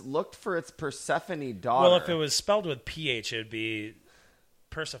goddess looked for its Persephone daughter. Well, if it was spelled with PH, it would be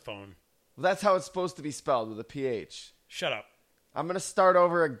Persephone. That's how it's supposed to be spelled, with a PH. Shut up. I'm gonna start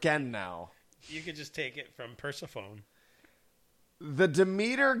over again now. You could just take it from Persephone. The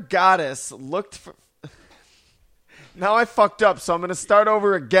Demeter goddess looked for. Now I fucked up, so I'm gonna start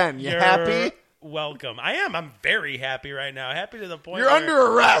over again. You happy? Welcome. I am. I'm very happy right now. Happy to the point You're where...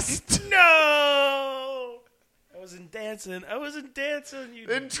 under arrest. No! I wasn't dancing. You...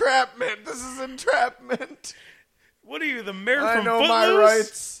 Entrapment. This is entrapment. What are you, the mayor I from know Footloose? my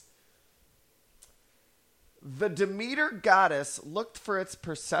rights. The Demeter goddess looked for its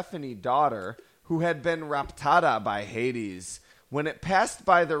Persephone daughter, who had been raptada by Hades. When it passed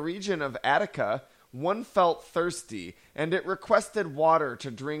by the region of Attica, one felt thirsty, and it requested water to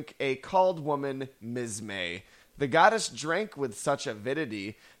drink a called woman, Misme. The goddess drank with such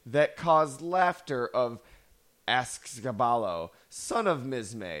avidity that caused laughter of Ascabalo, son of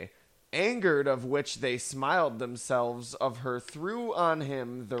Misme. Angered of which they smiled themselves of her, threw on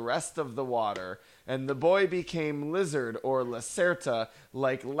him the rest of the water, and the boy became Lizard or Lacerta,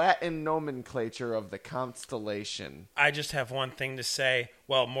 like Latin nomenclature of the constellation. I just have one thing to say.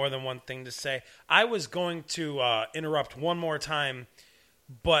 Well, more than one thing to say. I was going to interrupt one more time,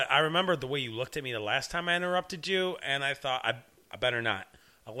 but I remembered the way you looked at me the last time I interrupted you, and I thought, I better not.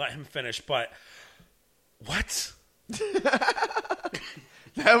 I'll let him finish, but... What?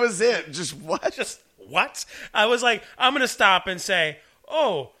 That was it. Just what? Just what? I was like, I'm going to stop and say,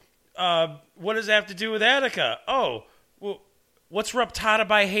 what does that have to do with Attica? Oh, well, what's Raptada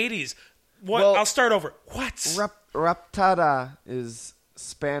by Hades? What? Well, I'll start over. What? Raptada is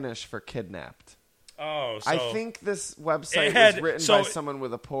Spanish for kidnapped. Oh, so... I think this website It had- was written so- by someone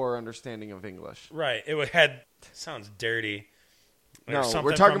with a poor understanding of English. Right. It had... Sounds dirty. Or No, something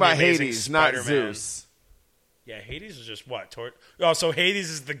we're talking from The about Amazing Hades, not Spider-Man. Zeus. Yeah, Hades is just what? Oh, so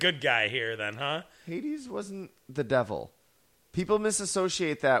Hades is the good guy here then, huh? Hades wasn't the devil. People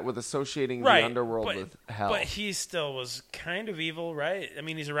misassociate that with associating Right. the underworld but, with hell. But he still was kind of evil, right? I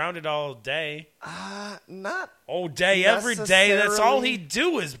mean, he's around it all day. Not All day, every day. That's all necessarily. he'd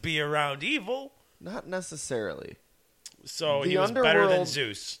do is be around evil. Not necessarily. So The he was better than underworld-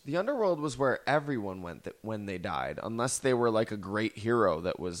 Zeus. The underworld was where everyone went when they died, unless they were like a great hero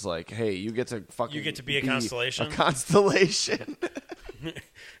that was like, "Hey, you get to fucking You get to be a constellation?" A constellation.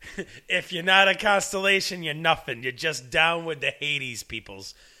 If you're not a constellation, you're nothing. You're just down with the Hades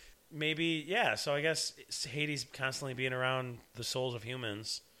peoples. Maybe, yeah. So I guess Hades constantly being around the souls of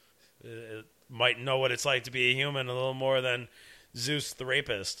humans might know what it's like to be a human a little more than Zeus the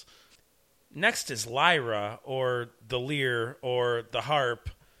rapist. Next is Lyra, or the lyre, or the harp,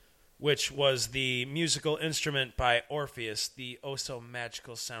 which was the musical instrument by Orpheus, the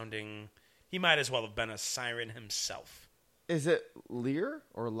oh-so-magical sounding... He might as well have been a siren himself. Is it Lear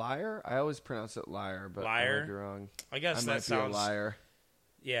or liar? I always pronounce it liar, but I Liar? might be wrong. I guess I that might be sounds... a liar.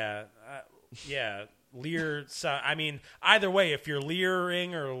 Yeah, lyre... I mean, either way, if you're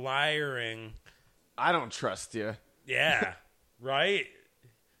leering or lyring... I don't trust you. Yeah, right?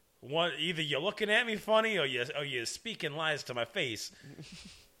 Either you're looking at me funny or you're speaking lies to my face.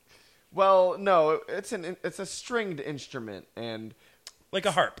 Well, no, it's a stringed instrument, and Like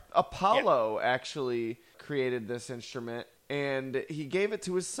a harp. Apollo actually created this instrument, and he gave it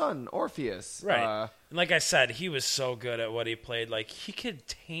to his son, Orpheus. Right. And like I said, he was so good at what he played. Like, he could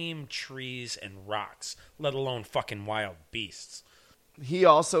tame trees and rocks, let alone fucking wild beasts. He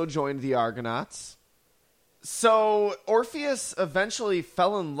also joined the Argonauts. So Orpheus eventually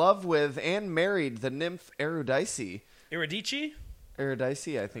fell in love with and married the nymph Eurydice. Eurydice? Eurydice,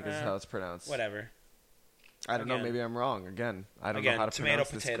 I think is how it's pronounced. Whatever. I don't know. Again. Maybe I'm wrong. Again, I don't Again, know how to tomato, pronounce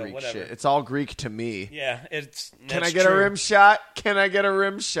this potato, Greek whatever. shit. It's all Greek to me. Yeah, Can I that's get true. a rim shot? Can I get a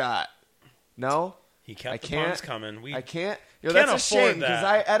rim shot? No? He kept I the can't. puns coming. I can't. Yo, can't that's a afford shame because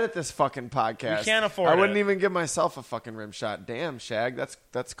that. I edit this fucking podcast. We can't afford I wouldn't it. even give myself a fucking rim shot. Damn, Shag,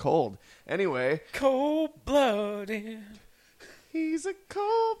 that's cold. Anyway, Cold-blooded. he's a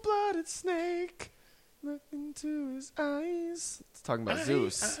cold-blooded snake. Look into his eyes. It's talking about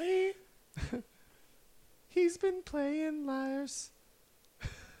Zeus. He's been playing liars.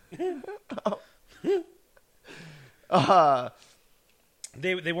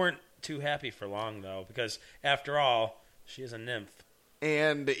 They weren't too happy for long, though, because, after all, she is a nymph.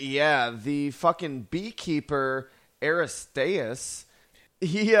 And, yeah, the fucking beekeeper, Aristaeus,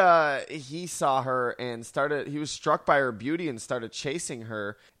 he saw her and he was struck by her beauty and started chasing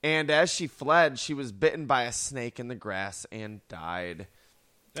her. And as she fled, she was bitten by a snake in the grass and died.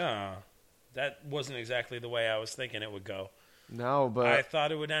 Oh, that wasn't exactly the way I was thinking it would go. No, but... I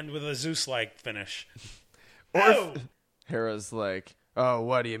thought it would end with a Zeus-like finish. Hera's like, oh,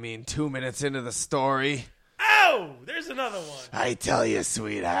 what do you mean, 2 minutes into the story? Oh, there's another one. I tell you,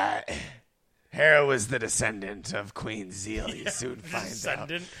 sweetheart, Hera was the descendant of Queen Zeal. You soon find out.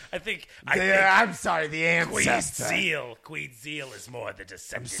 Descendant. I think I'm sorry, the Queen ancestor. Zeal. Queen Zeal is more the I'm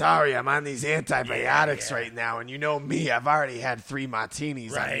descendant. sorry, I'm on these antibiotics Yeah. right now, and you know me, I've already had 3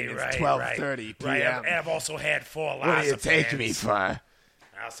 martinis. I mean, it's 12:30 p.m. Right, I've also had 4 What do you take me Lozapans. for?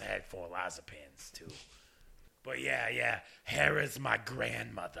 I also had 4 Lozapans, too. But yeah, Hera's my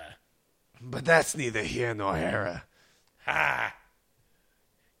grandmother. But that's neither here nor Hera. Ha!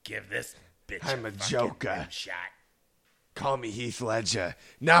 Give this bitch I'm a fucking joker. rim shot. Call me Heath Ledger,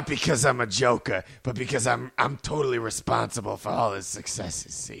 not because I'm a joker, but because I'm totally responsible for all his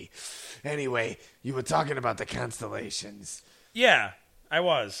successes. See. Anyway, you were talking about the constellations. Yeah, I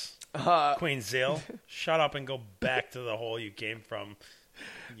was. Queen Zeal, shut up and go back to the hole you came from.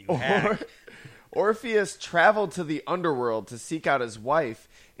 You hack. Orpheus traveled to the underworld to seek out his wife,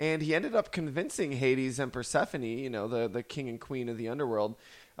 and he ended up convincing Hades and Persephone, you know, the king and queen of the underworld,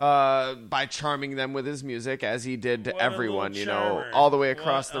 by charming them with his music, as he did to What a everyone, little you know, charmer. all the way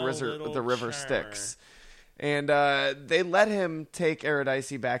across What a the little river charmer. Styx. And they let him take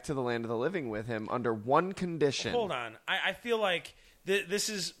Eurydice back to the land of the living with him under one condition. Hold on. I feel like this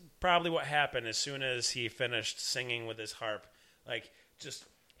is probably what happened as soon as he finished singing with his harp. Like, just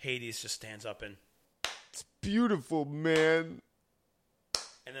Hades just stands up and Beautiful, man.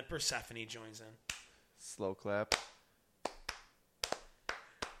 then Persephone joins in. Slow clap.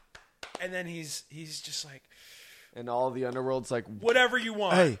 And then he's just like, And all the underworld's like, whatever you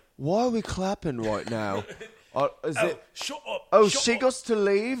want. hey, why are we clapping right now? Is Oh, it... shut up. Oh, shut she up, goes to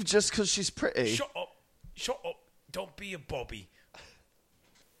leave just because she's pretty. Shut up. Shut up. Don't be a Bobby.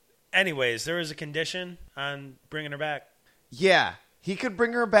 Anyways, there was a condition on bringing her back. Yeah, he could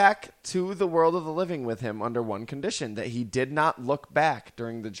bring her back to the world of the living with him under one condition, that he did not look back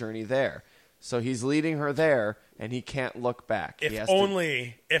during the journey there. So he's leading her there, and he can't look back. He If has to-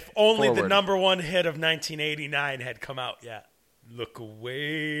 only the forward. number one hit of 1989 had come out yet. Look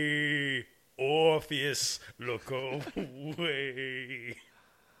away, Orpheus. Look away.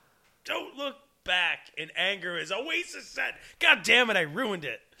 Don't look back in anger, as Oasis said. God damn it, I ruined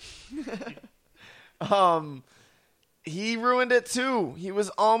it. He ruined it too. He was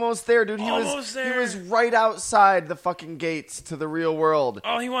almost there, dude. He Almost there. He was right outside the fucking gates to the real world.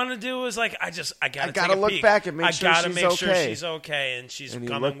 All he wanted to do was like, I gotta gotta take a look peek. back and make I sure gotta she's make sure okay. she's okay, and she's And he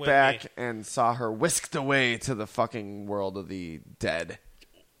coming looked with back me. and saw her whisked away to the fucking world of the dead.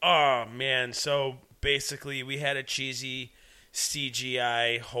 Oh man! So basically, we had a cheesy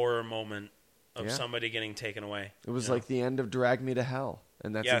CGI horror moment of Yeah. somebody getting taken away. It was you know? like the end of Drag Me to Hell.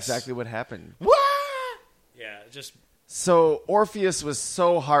 And that's Yes. exactly what happened. Yeah, just So Orpheus was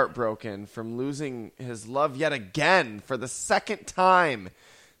so heartbroken from losing his love yet again for the second time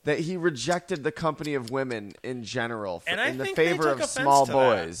that he rejected the company of women in general and I in the think favor they took of offense small to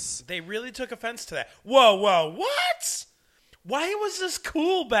boys. That. They really took offense to that. Whoa, what? Why was this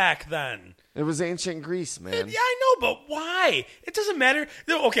cool back then? It was ancient Greece, man. Yeah, I know, but why? It doesn't matter.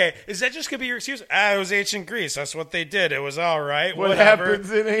 No, okay, is that just gonna be your excuse? It was ancient Greece. That's what they did. It was all right. What whatever.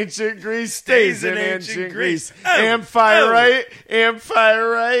 happens in ancient Greece stays in ancient Greece. Oh, Amphi, oh. right? Amphi,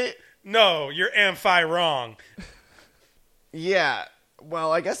 right? No, you're amphi wrong. Yeah.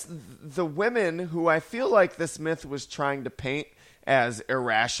 Well, I guess the women who I feel like this myth was trying to paint as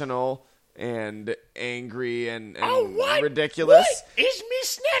irrational and angry and ridiculous. What? Is Miss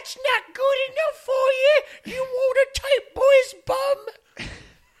Snatch not good enough for you? You want a tight boy's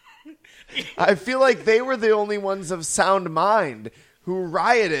bum? I feel like they were the only ones of sound mind who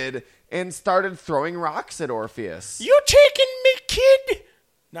rioted and started throwing rocks at Orpheus. You taking me, kid?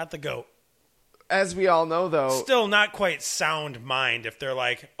 Not the goat. As we all know, though, Still not quite sound mind if they're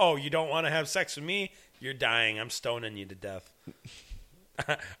like, oh, you don't want to have sex with me? You're dying. I'm stoning you to death.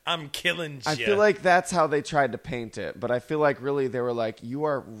 I'm killing you. I feel like that's how they tried to paint it. But I feel like really they were like, you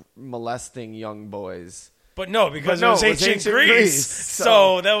are molesting young boys. But no, because But no, it was it was ancient ancient Greece. Greece,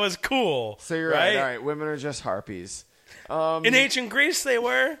 So that was cool. So you're right. All right, women are just harpies. In ancient Greece, they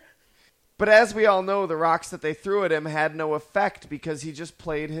were. But as we all know, the rocks that they threw at him had no effect because he just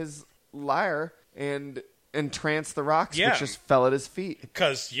played his lyre and entranced the rocks, Yeah. which just fell at his feet.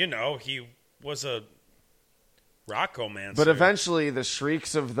 Because, he was a rockomancer. But eventually, the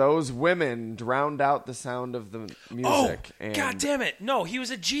shrieks of those women drowned out the sound of the music. Oh, God damn it. No, he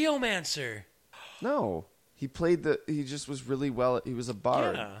was a geomancer. No. He played he just was really well. He was a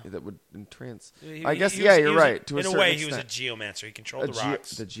bard Yeah. that would entrance. He- I guess, he yeah, was- you're he was right. To in a certain way, he was a extent. geomancer. He controlled the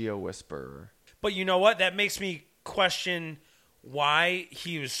rocks. The Geo Whisperer. But you know what? That makes me question why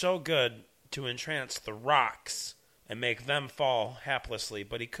he was so good to entrance the rocks and make them fall haplessly,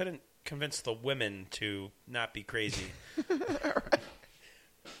 but he couldn't convince the women to not be crazy.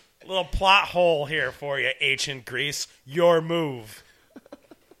 Little plot hole here for you, ancient Greece. Your move.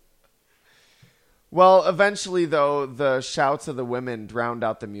 Well, eventually, though, the shouts of the women drowned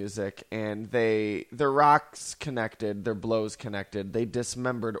out the music, and their rocks connected, their blows connected. They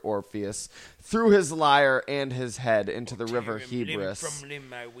dismembered Orpheus, threw his lyre and his head into the river Hebrus.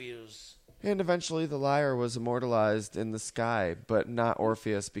 And eventually, the lyre was immortalized in the sky, but not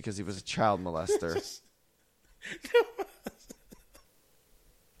Orpheus because he was a child molester.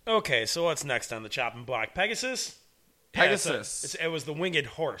 Okay, so what's next on the chopping block? Pegasus? Yeah, Pegasus. it was the winged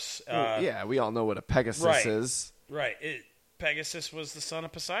horse. Yeah, we all know what a Pegasus is. Right. Pegasus was the son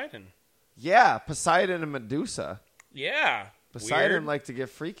of Poseidon. Yeah, Poseidon and Medusa. Yeah. Poseidon Weird. liked to get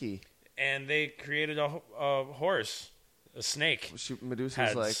freaky. And they created a horse, a snake. Medusa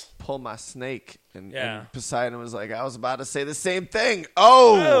Heads. was like, pull my snake. Yeah. And Poseidon was like, I was about to say the same thing.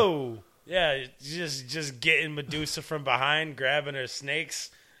 Oh! Oh, yeah, just getting Medusa from behind, grabbing her snakes,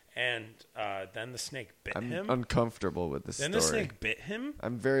 and then the snake bit I'm him. uncomfortable with this Then story. the snake bit him.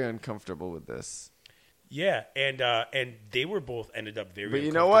 I'm very uncomfortable with this. Yeah, and they were both ended up very. But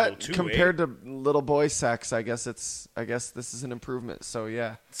you know what? uncomfortable, too, Compared to little boy sex, I guess this is an improvement. So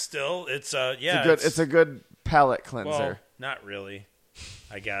yeah, still, it's it's a good palate cleanser. well, not really.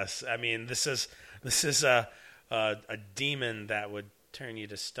 I guess. I mean, this is a demon that would turn you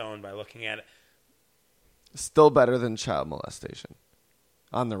to stone by looking at it. Still better than child molestation.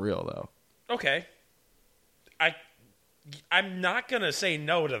 On the real, though. Okay. I'm not going to say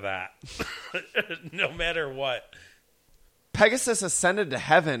no to that. No matter what. Pegasus ascended to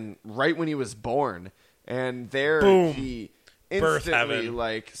heaven right when he was born, and there Boom. he Birth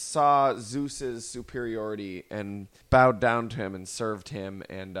instantly heaven. saw Zeus's superiority and bowed down to him and served him.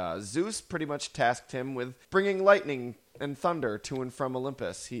 And Zeus pretty much tasked him with bringing lightning and thunder to and from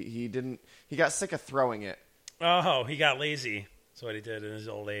Olympus. He got sick of throwing it. Oh, he got lazy. That's what he did in his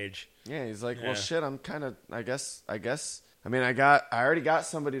old age. Yeah, he's like, Yeah. well, shit. I'm kind of. I guess. I mean, I already got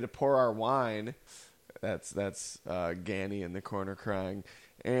somebody to pour our wine. That's Ganny in the corner crying,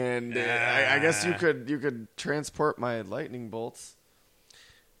 and I guess you could transport my lightning bolts.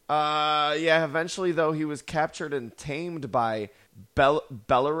 Yeah. Eventually, though, he was captured and tamed by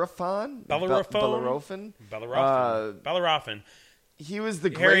Bellerophon. Bellerophon. Bellerophon. He was the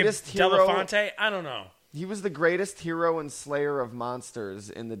Harry greatest hero. Belafonte? I don't know. He was the greatest hero and slayer of monsters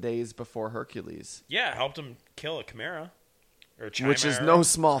in the days before Hercules, Yeah, helped him kill a chimera. Or a which is chimera. no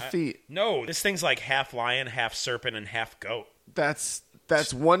small feat. No, this thing's like half lion, half serpent, and half goat. That's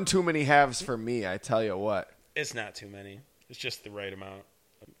one too many halves for me, I tell you what. It's not too many. It's just the right amount.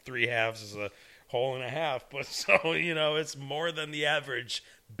 3 halves is a whole and a half, but so, it's more than the average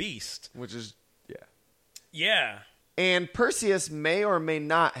beast. Which is, yeah. Yeah. And Perseus may or may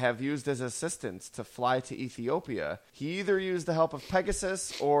not have used his assistants to fly to Ethiopia. He either used the help of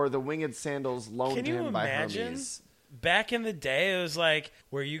Pegasus or the winged sandals loaned Can to you him by imagine? Hermes. Back in the day, it was like,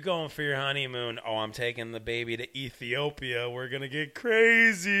 where you going for your honeymoon? Oh, I'm taking the baby to Ethiopia. We're going to get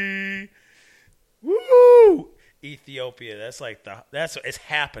crazy. Woo! Ethiopia. It's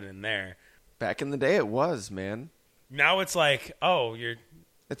happening there. Back in the day, it was, man. Now it's like, oh,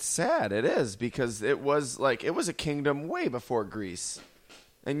 It's sad. It is, because it was a kingdom way before Greece.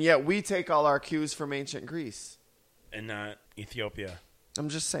 And yet we take all our cues from ancient Greece. And not Ethiopia. I'm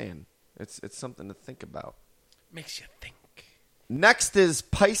just saying. It's something to think about. Makes you think. Next is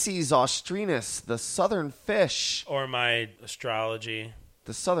Pisces austrinus, the southern fish. Or my astrology.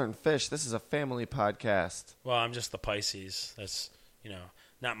 The southern fish. This is a family podcast. Well, I'm just the Pisces. That's,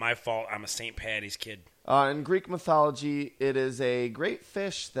 not my fault. I'm a St. Patty's kid. In Greek mythology, it is a great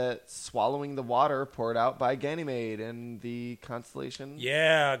fish that's swallowing the water poured out by Ganymede in the constellation.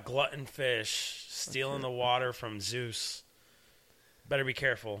 Yeah, glutton fish. Stealing the water from Zeus. Better be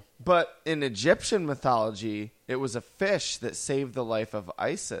careful. But in Egyptian mythology, it was a fish that saved the life of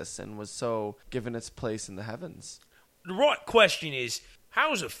Isis and was so given its place in the heavens. The right question is, how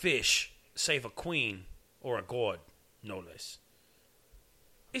does a fish save a queen or a god, no less?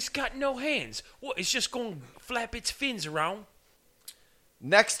 It's got no hands. What, it's just going to flap its fins around?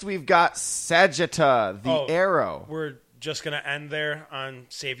 Next, we've got Sagitta, the arrow. We're just going to end there on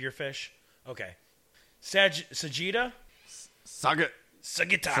save your fish? Okay. Sagitta? Sagitta.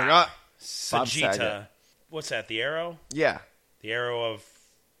 Sagitta. Bob Saget. Sagitta. What's that, the arrow? Yeah. The arrow of...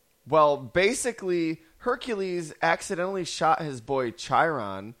 Well, basically, Hercules accidentally shot his boy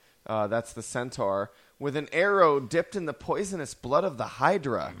Chiron, that's the centaur, with an arrow dipped in the poisonous blood of the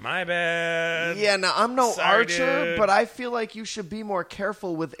Hydra. My bad. Yeah, now I'm no Sorry, archer, dude. but I feel like you should be more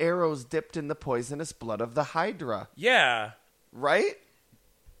careful with arrows dipped in the poisonous blood of the Hydra. Yeah. Right?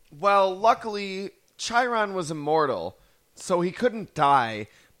 Well, luckily, Chiron was immortal, so he couldn't die,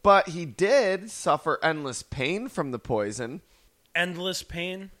 but he did suffer endless pain from the poison. Endless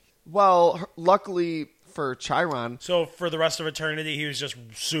pain? Well, luckily for Chiron... So for the rest of eternity, he was just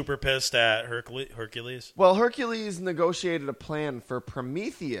super pissed at Hercules? Well, Hercules negotiated a plan for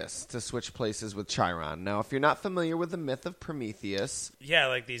Prometheus to switch places with Chiron. Now, if you're not familiar with the myth of Prometheus... Yeah,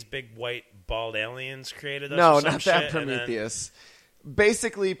 like these big white bald aliens created us No, or some not that shit, and then- Prometheus.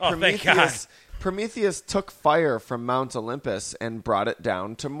 Basically, Oh, thank God. Prometheus took fire from Mount Olympus and brought it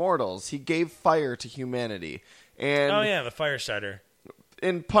down to mortals. He gave fire to humanity. And Oh, yeah, the fire starter.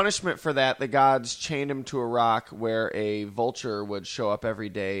 in punishment for that, the gods chained him to a rock where a vulture would show up every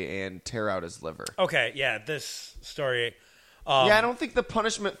day and tear out his liver. Okay, yeah, this story... Yeah, I don't think the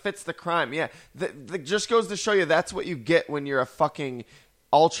punishment fits the crime. Yeah, just goes to show you that's what you get when you're a fucking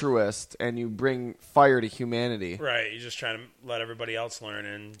altruist and you bring fire to humanity. Right, you're just trying to let everybody else learn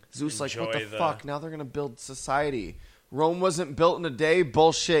and Zeus like, enjoy what the fuck? Now they're going to build society. Rome wasn't built in a day?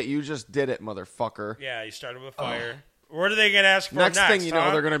 Bullshit, you just did it, motherfucker. Yeah, you started with fire. What are they going to ask for Next next? thing you know,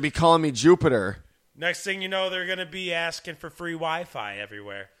 huh? they're going to be calling me Jupiter. Next thing you know, they're going to be asking for free Wi-Fi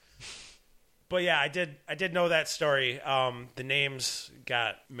everywhere. But yeah, I did know that story. The names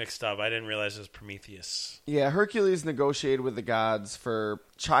got mixed up. I didn't realize it was Prometheus. Yeah, Hercules negotiated with the gods for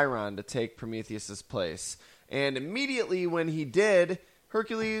Chiron to take Prometheus's place. And immediately when he did,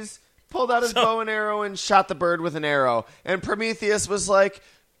 Hercules pulled out his bow and arrow and shot the bird with an arrow. And Prometheus was like,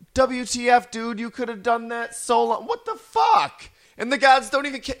 WTF, dude, you could have done that so long. What the fuck? And the gods don't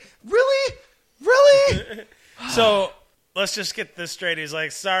even care. Really? Really? So let's just get this straight. He's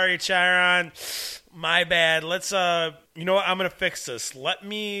like, sorry, Chiron, my bad. Let's, you know what? I'm going to fix this. Let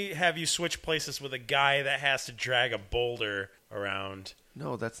me have you switch places with a guy that has to drag a boulder around.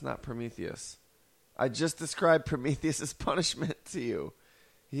 No, that's not Prometheus. I just described Prometheus's punishment to you.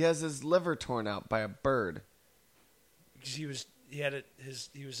 He has his liver torn out by a bird. Because he was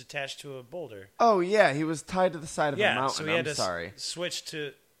attached to a boulder. Oh, yeah, he was tied to the side of a Yeah, mountain. so he had I'm to sorry. switch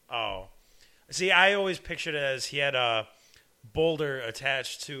to... Oh. See, I always pictured it as he had a boulder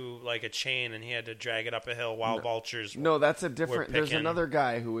attached to like a chain and he had to drag it up a hill while vultures... No, that's a different... There's picking. another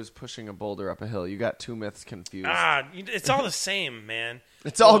guy who was pushing a boulder up a hill. You got two myths confused. It's all the same, man.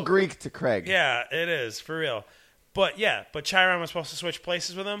 It's all Greek to Craig. Yeah, it is, for real. But Chiron was supposed to switch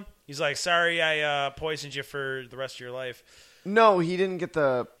places with him. He's like, sorry, I poisoned you for the rest of your life. No, he didn't get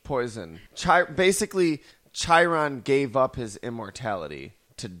the poison. Basically, Chiron gave up his immortality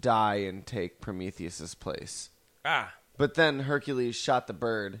to die and take Prometheus's place. But then Hercules shot the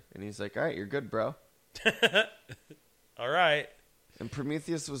bird, and he's like, all right, you're good, bro. All right. And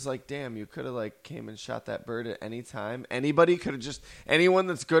Prometheus was like, damn, you could have like came and shot that bird at any time. Anybody could have just... Anyone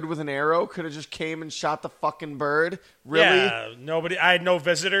that's good with an arrow could have just came and shot the fucking bird. Really? Yeah, nobody... I had no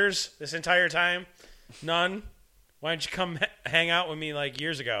visitors this entire time. None. Why don't you come hang out with me like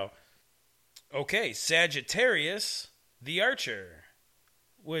years ago? Okay, Sagittarius, the archer,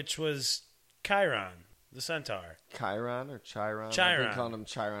 which was Chiron, the centaur. Chiron or Chiron? Chiron. I've been calling him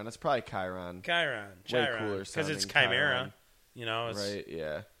Chiron. It's probably Chiron. Chiron. Way cooler because it's sounding Chimera. Chiron. You know, it's Right,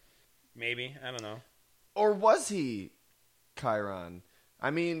 yeah. maybe. I don't know. Or was he Chiron? I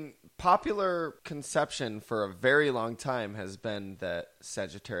mean, popular conception for a very long time has been that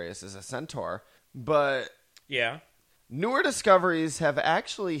Sagittarius is a centaur, but Yeah. newer discoveries have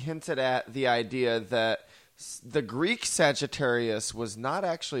actually hinted at the idea that the Greek Sagittarius was not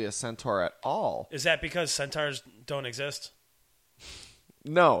actually a centaur at all. Is that because centaurs don't exist?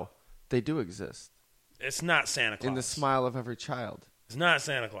 No, they do exist. It's not Santa Claus. In the smile of every child. It's not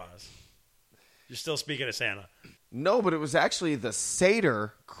Santa Claus. You're still speaking of Santa. No, but it was actually the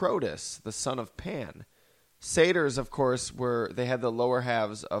satyr Crotus, the son of Pan. Satyrs, of course, they had the lower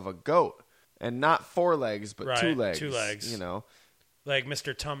halves of a goat. And not 4 legs, but Right, 2 legs. 2 legs. You know. Like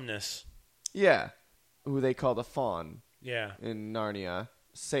Mr. Tumnus. Yeah. Who they called a faun Yeah. in Narnia.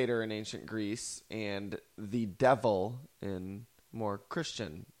 Satyr in ancient Greece. And the devil in more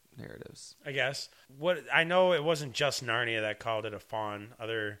Christian narratives. I guess. What I know, it wasn't just Narnia that called it a fawn.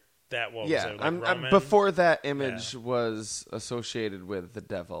 Was Yeah, it, like Roman? before that image was associated with the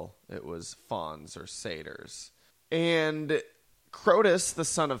devil, it was fauns or satyrs. And Crotus, the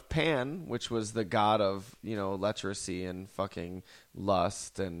son of Pan, which was the god of, lechery and fucking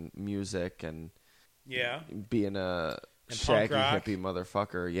lust and music and Yeah. being a And shaggy punk rock. hippie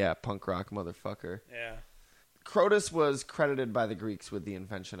motherfucker. Yeah, punk rock motherfucker. Yeah. Crotus was credited by the Greeks with the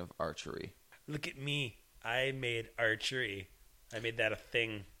invention of archery. Look at me. I made archery. I made that a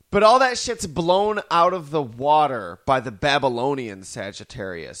thing. But all that shit's blown out of the water by the Babylonian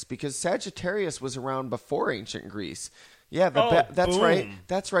Sagittarius, because Sagittarius was around before ancient Greece. Yeah, that's boom. right.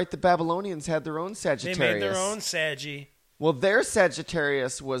 That's right. The Babylonians had their own They Sagittarius. made their own Saggy. Well, their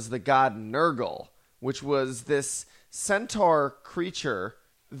Sagittarius was the god Nergal, which was this centaur creature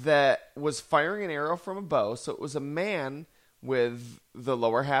that was firing an arrow from a bow. So it was a man with the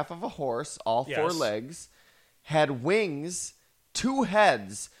lower half of a horse, all 4 Yes. legs, had wings, 2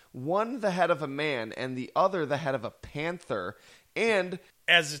 heads, one the head of a man and the other the head of a panther, and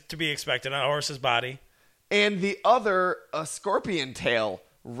As to be expected on a horse's body. the other a scorpion tail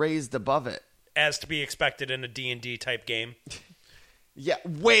raised above it. As to be expected in a D&D type game. Yeah,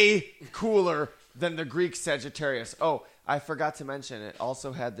 way cooler than the Greek Sagittarius. Oh, I forgot to mention it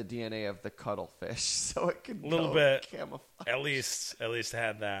also had the DNA of the cuttlefish, so it could Little go bit. camouflage. At least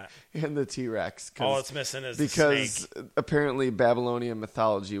had that. And the T-Rex. All it's missing is the because snake. apparently Babylonian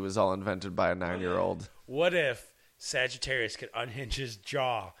mythology was all invented by a 9-year-old. What if Sagittarius could unhinge his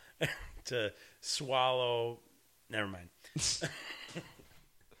jaw to swallow... Never mind.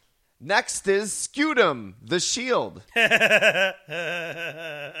 Next is Scutum, the shield.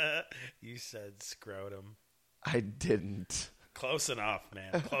 You said scrotum. I didn't. Close enough,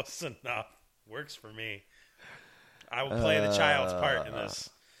 man. Close enough. Works for me. I will play the child's part in this.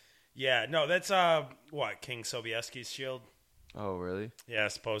 Yeah, no, that's what, King Sobieski's shield? Oh, really? Yeah,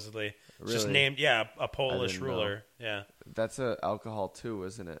 supposedly. Really? Just named, a Polish didn't know. ruler. Yeah. That's a alcohol too,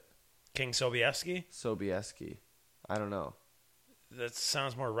 isn't it? King Sobieski? Sobieski. I don't know. That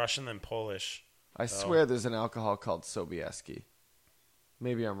sounds more Russian than Polish. I swear there's an alcohol called Sobieski.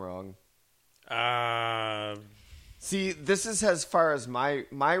 Maybe I'm wrong. See, this is as far as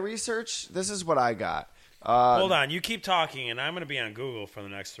my research. This is what I got. Hold on. You keep talking, and I'm going to be on Google for the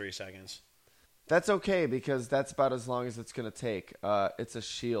next 3 seconds. That's okay, because that's about as long as it's going to take. It's a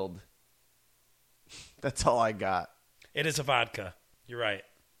shield. That's all I got. It is a vodka. You're right.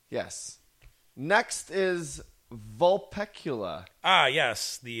 Yes. Next is Vulpecula. Ah,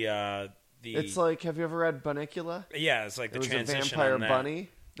 yes. The It's like, have you ever read Bunnicula? yeah, it's like the It was a transition vampire on that. bunny.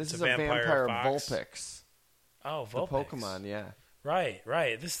 This It's is a a vampire vampire fox. Vulpix. Oh, The Vulpix. Pokemon, yeah. Right.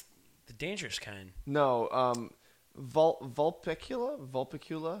 This the dangerous kind. No, Vulpecula?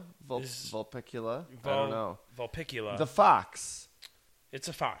 Vulpecula? Is- Vulpecula? I don't know. Vulpicula. The fox. It's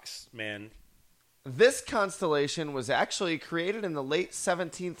a fox, man. This constellation was actually created in the late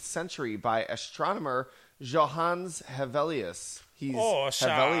 17th century by astronomer Johannes Hevelius. He's Oh,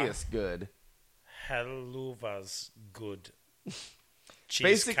 Hevelius good. Helluva's good. Cheese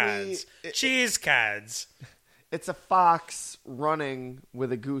Basically, cards. Cheese cards. It's a fox running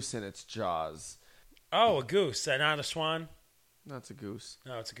with a goose in its jaws. Oh, a goose. Not a swan? No, it's a goose.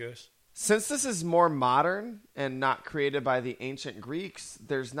 No, it's a goose. Since this is more modern and not created by the ancient Greeks,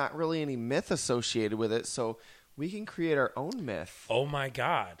 there's not really any myth associated with it, so we can create our own myth. Oh, my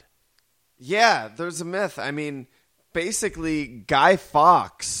God. Yeah, there's a myth. I mean, basically, Guy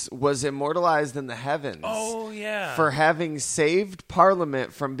Fawkes was immortalized in the heavens Oh, yeah. for having saved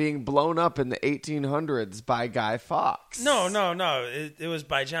Parliament from being blown up in the 1800s by Guy Fawkes. No. It was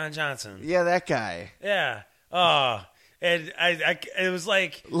by John Johnson. Yeah, that guy. Yeah. Oh, and it was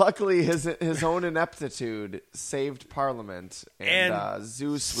like... Luckily, his own ineptitude saved Parliament, and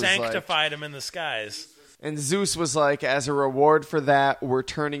Zeus was sanctified him in the skies. And Zeus was like, as a reward for that, we're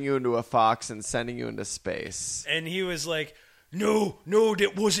turning you into a fox and sending you into space. And he was like, no,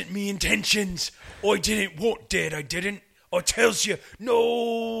 that wasn't me intentions. I didn't want that. I didn't. I tells you,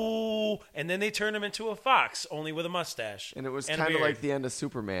 no. And then they turned him into a fox, only with a mustache. And it was a kind of beard. like the end of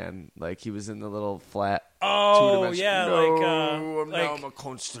Superman. Like he was in the little flat Oh, two-dimension. yeah, No, like, I'm a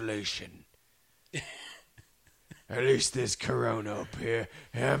constellation. At least there's Corona up here.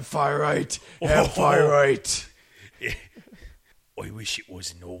 Amphiorite. Amphiorite. I wish it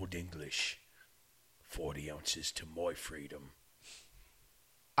was in Old English. 40 ounces to my freedom.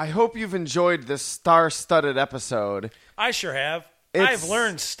 I hope you've enjoyed this star-studded episode. I sure have. It's- I've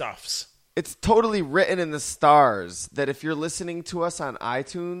learned stuffs. It's totally written in the stars that if you're listening to us on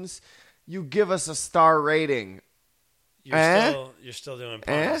iTunes, you give us a star rating. You're still doing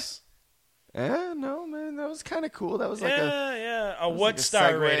puns. No, man, that was kind of cool. That was like Yeah. A was what like a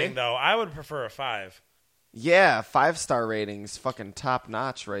star segue. rating, though? I would prefer a 5. 5-star ratings, fucking top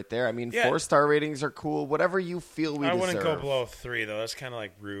notch right there. I mean, Yeah. 4-star ratings are cool. Whatever you feel we I deserve. wouldn't go below 3, though. That's kind of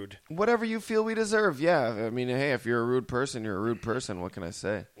like rude. Whatever you feel we deserve. Yeah, I mean, hey, if you're a rude person, you're a rude person. What can I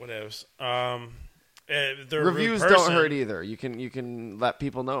say? Whatevs. They're a rude Reviews person. don't hurt either. You can let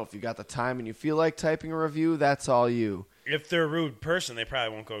people know if you got the time and you feel like typing a review. That's all you. If they're a rude person, they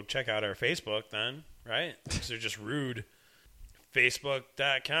probably won't go check out our Facebook then, right? Because they're just rude.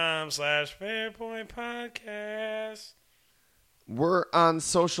 Facebook.com/Fairpoint Podcast. We're on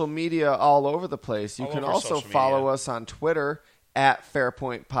social media all over the place. You All can over also social follow media. us on Twitter at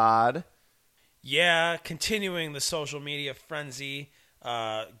Fairpoint Pod. Yeah, continuing the social media frenzy.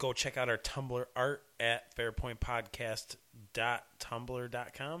 Go check out our Tumblr art at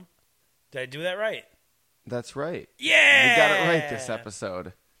fairpointpodcast.tumblr.com. Did I do that right? That's right. Yeah! We got it right this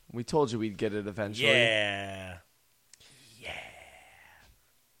episode. We told you we'd get it eventually. Yeah.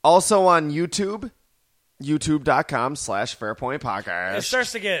 Also on YouTube, youtube.com/Fairpoint Podcast. It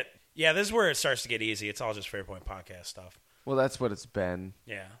starts to get... Yeah, this is where it starts to get easy. It's all just Fairpoint Podcast stuff. Well, that's what it's been.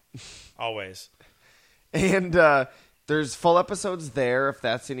 Yeah. Always. And there's full episodes there if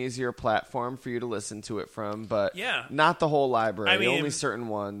that's an easier platform for you to listen to it from. But Yeah. not the whole library, I mean, only certain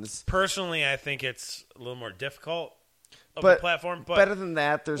ones. Personally, I think it's a little more difficult of But a platform, but better than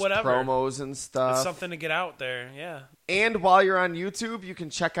that, there's whatever. promos and stuff. it's something to get out there. Yeah. And while you're on YouTube, you can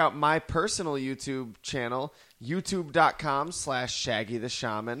check out my personal YouTube channel, youtube.com/Shaggy the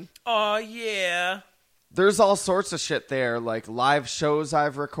Shaman. Oh, yeah. There's all sorts of shit there, like live shows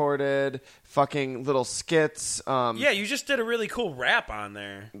I've recorded, fucking little skits, Yeah, you just did a really cool rap on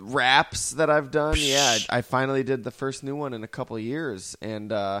there. raps that I've done. Yeah, I finally did the first new one in a couple of years.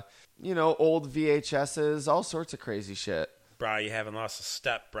 And, old VHSs, all sorts of crazy shit. Brah, you haven't lost a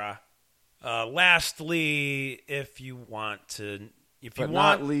step, brah. Lastly, if you want to... But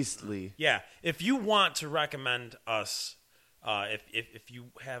not leastly. Yeah, if you want to recommend us, if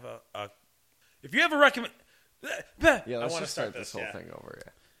you have a recommend, Yeah, I let's want to just start this this whole yeah. thing over.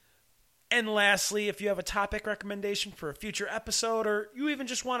 Yeah. And lastly, if you have a topic recommendation for a future episode, or you even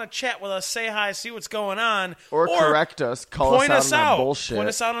just want to chat with us, say hi, see what's going on, Or correct us, call point us us out on out, our bullshit. point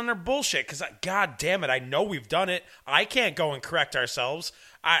us out on our bullshit. Because God damn it, I know we've done it. I can't go and correct ourselves.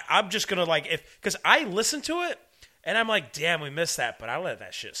 I'm just gonna because I listen to it and I'm like, damn, we missed that, but I let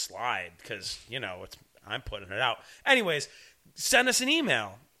that shit slide because I'm putting it out. Anyways, send us an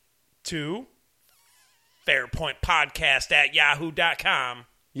email to fairpointpodcast@yahoo.com.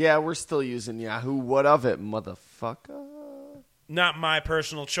 Yeah, we're still using Yahoo. What of it, motherfucker? Not my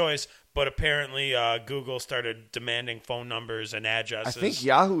personal choice, but apparently Google started demanding phone numbers and I addresses. think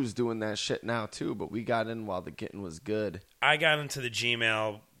Yahoo's doing that shit now, too, but we got in while the getting was good. I got into the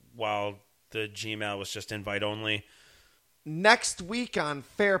Gmail while the Gmail was just invite only. Next week on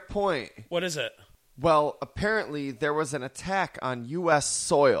Fair Point, What is it? well, apparently there was an attack on U.S.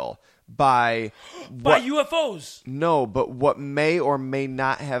 soil by... By what- UFOs. No, but what may or may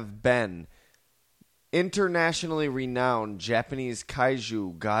not have been internationally renowned Japanese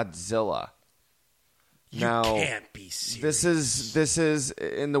kaiju Godzilla. Now, Can't be serious. this is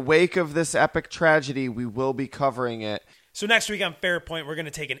in the wake of this epic tragedy. We will be covering it. So next week on Fairpoint, we're going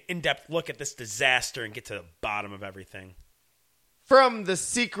to take an in-depth look at this disaster and get to the bottom of everything. From the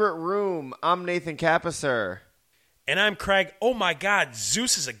secret room, I'm Nathan Capisser. And I'm Craig. Oh my God,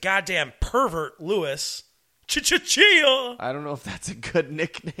 Zeus is a goddamn pervert, Lewis. Ch-ch-chill. I don't know if that's a good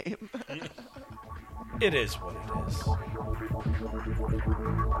nickname. It is what it is.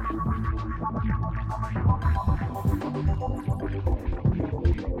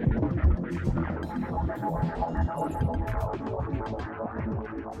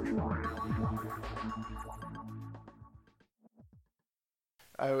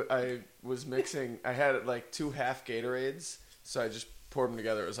 I was mixing. I had like 2 half Gatorades, so I just poured them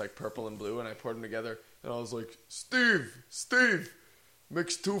together. It was like purple and blue, and I poured them together, and I was like, Steve,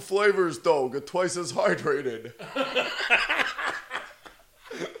 mix 2 flavors though, get twice as hydrated.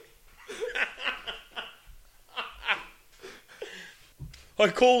 I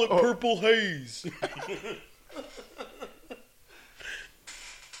call it purple haze.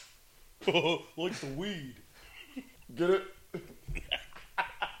 Like the weed. Get it?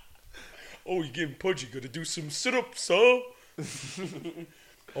 Oh, you're getting pudgy. Gotta do some sit-ups, huh?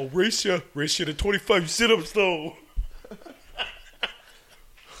 I'll race you to 25 sit-ups, though.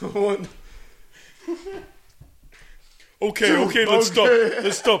 One. Okay, let's stop.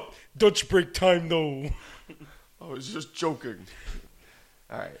 Let's stop. Dutch break time, though. I was just joking.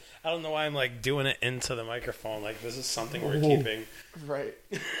 All right. I don't know why I'm like doing it into the microphone. Like this is something we're keeping. Right.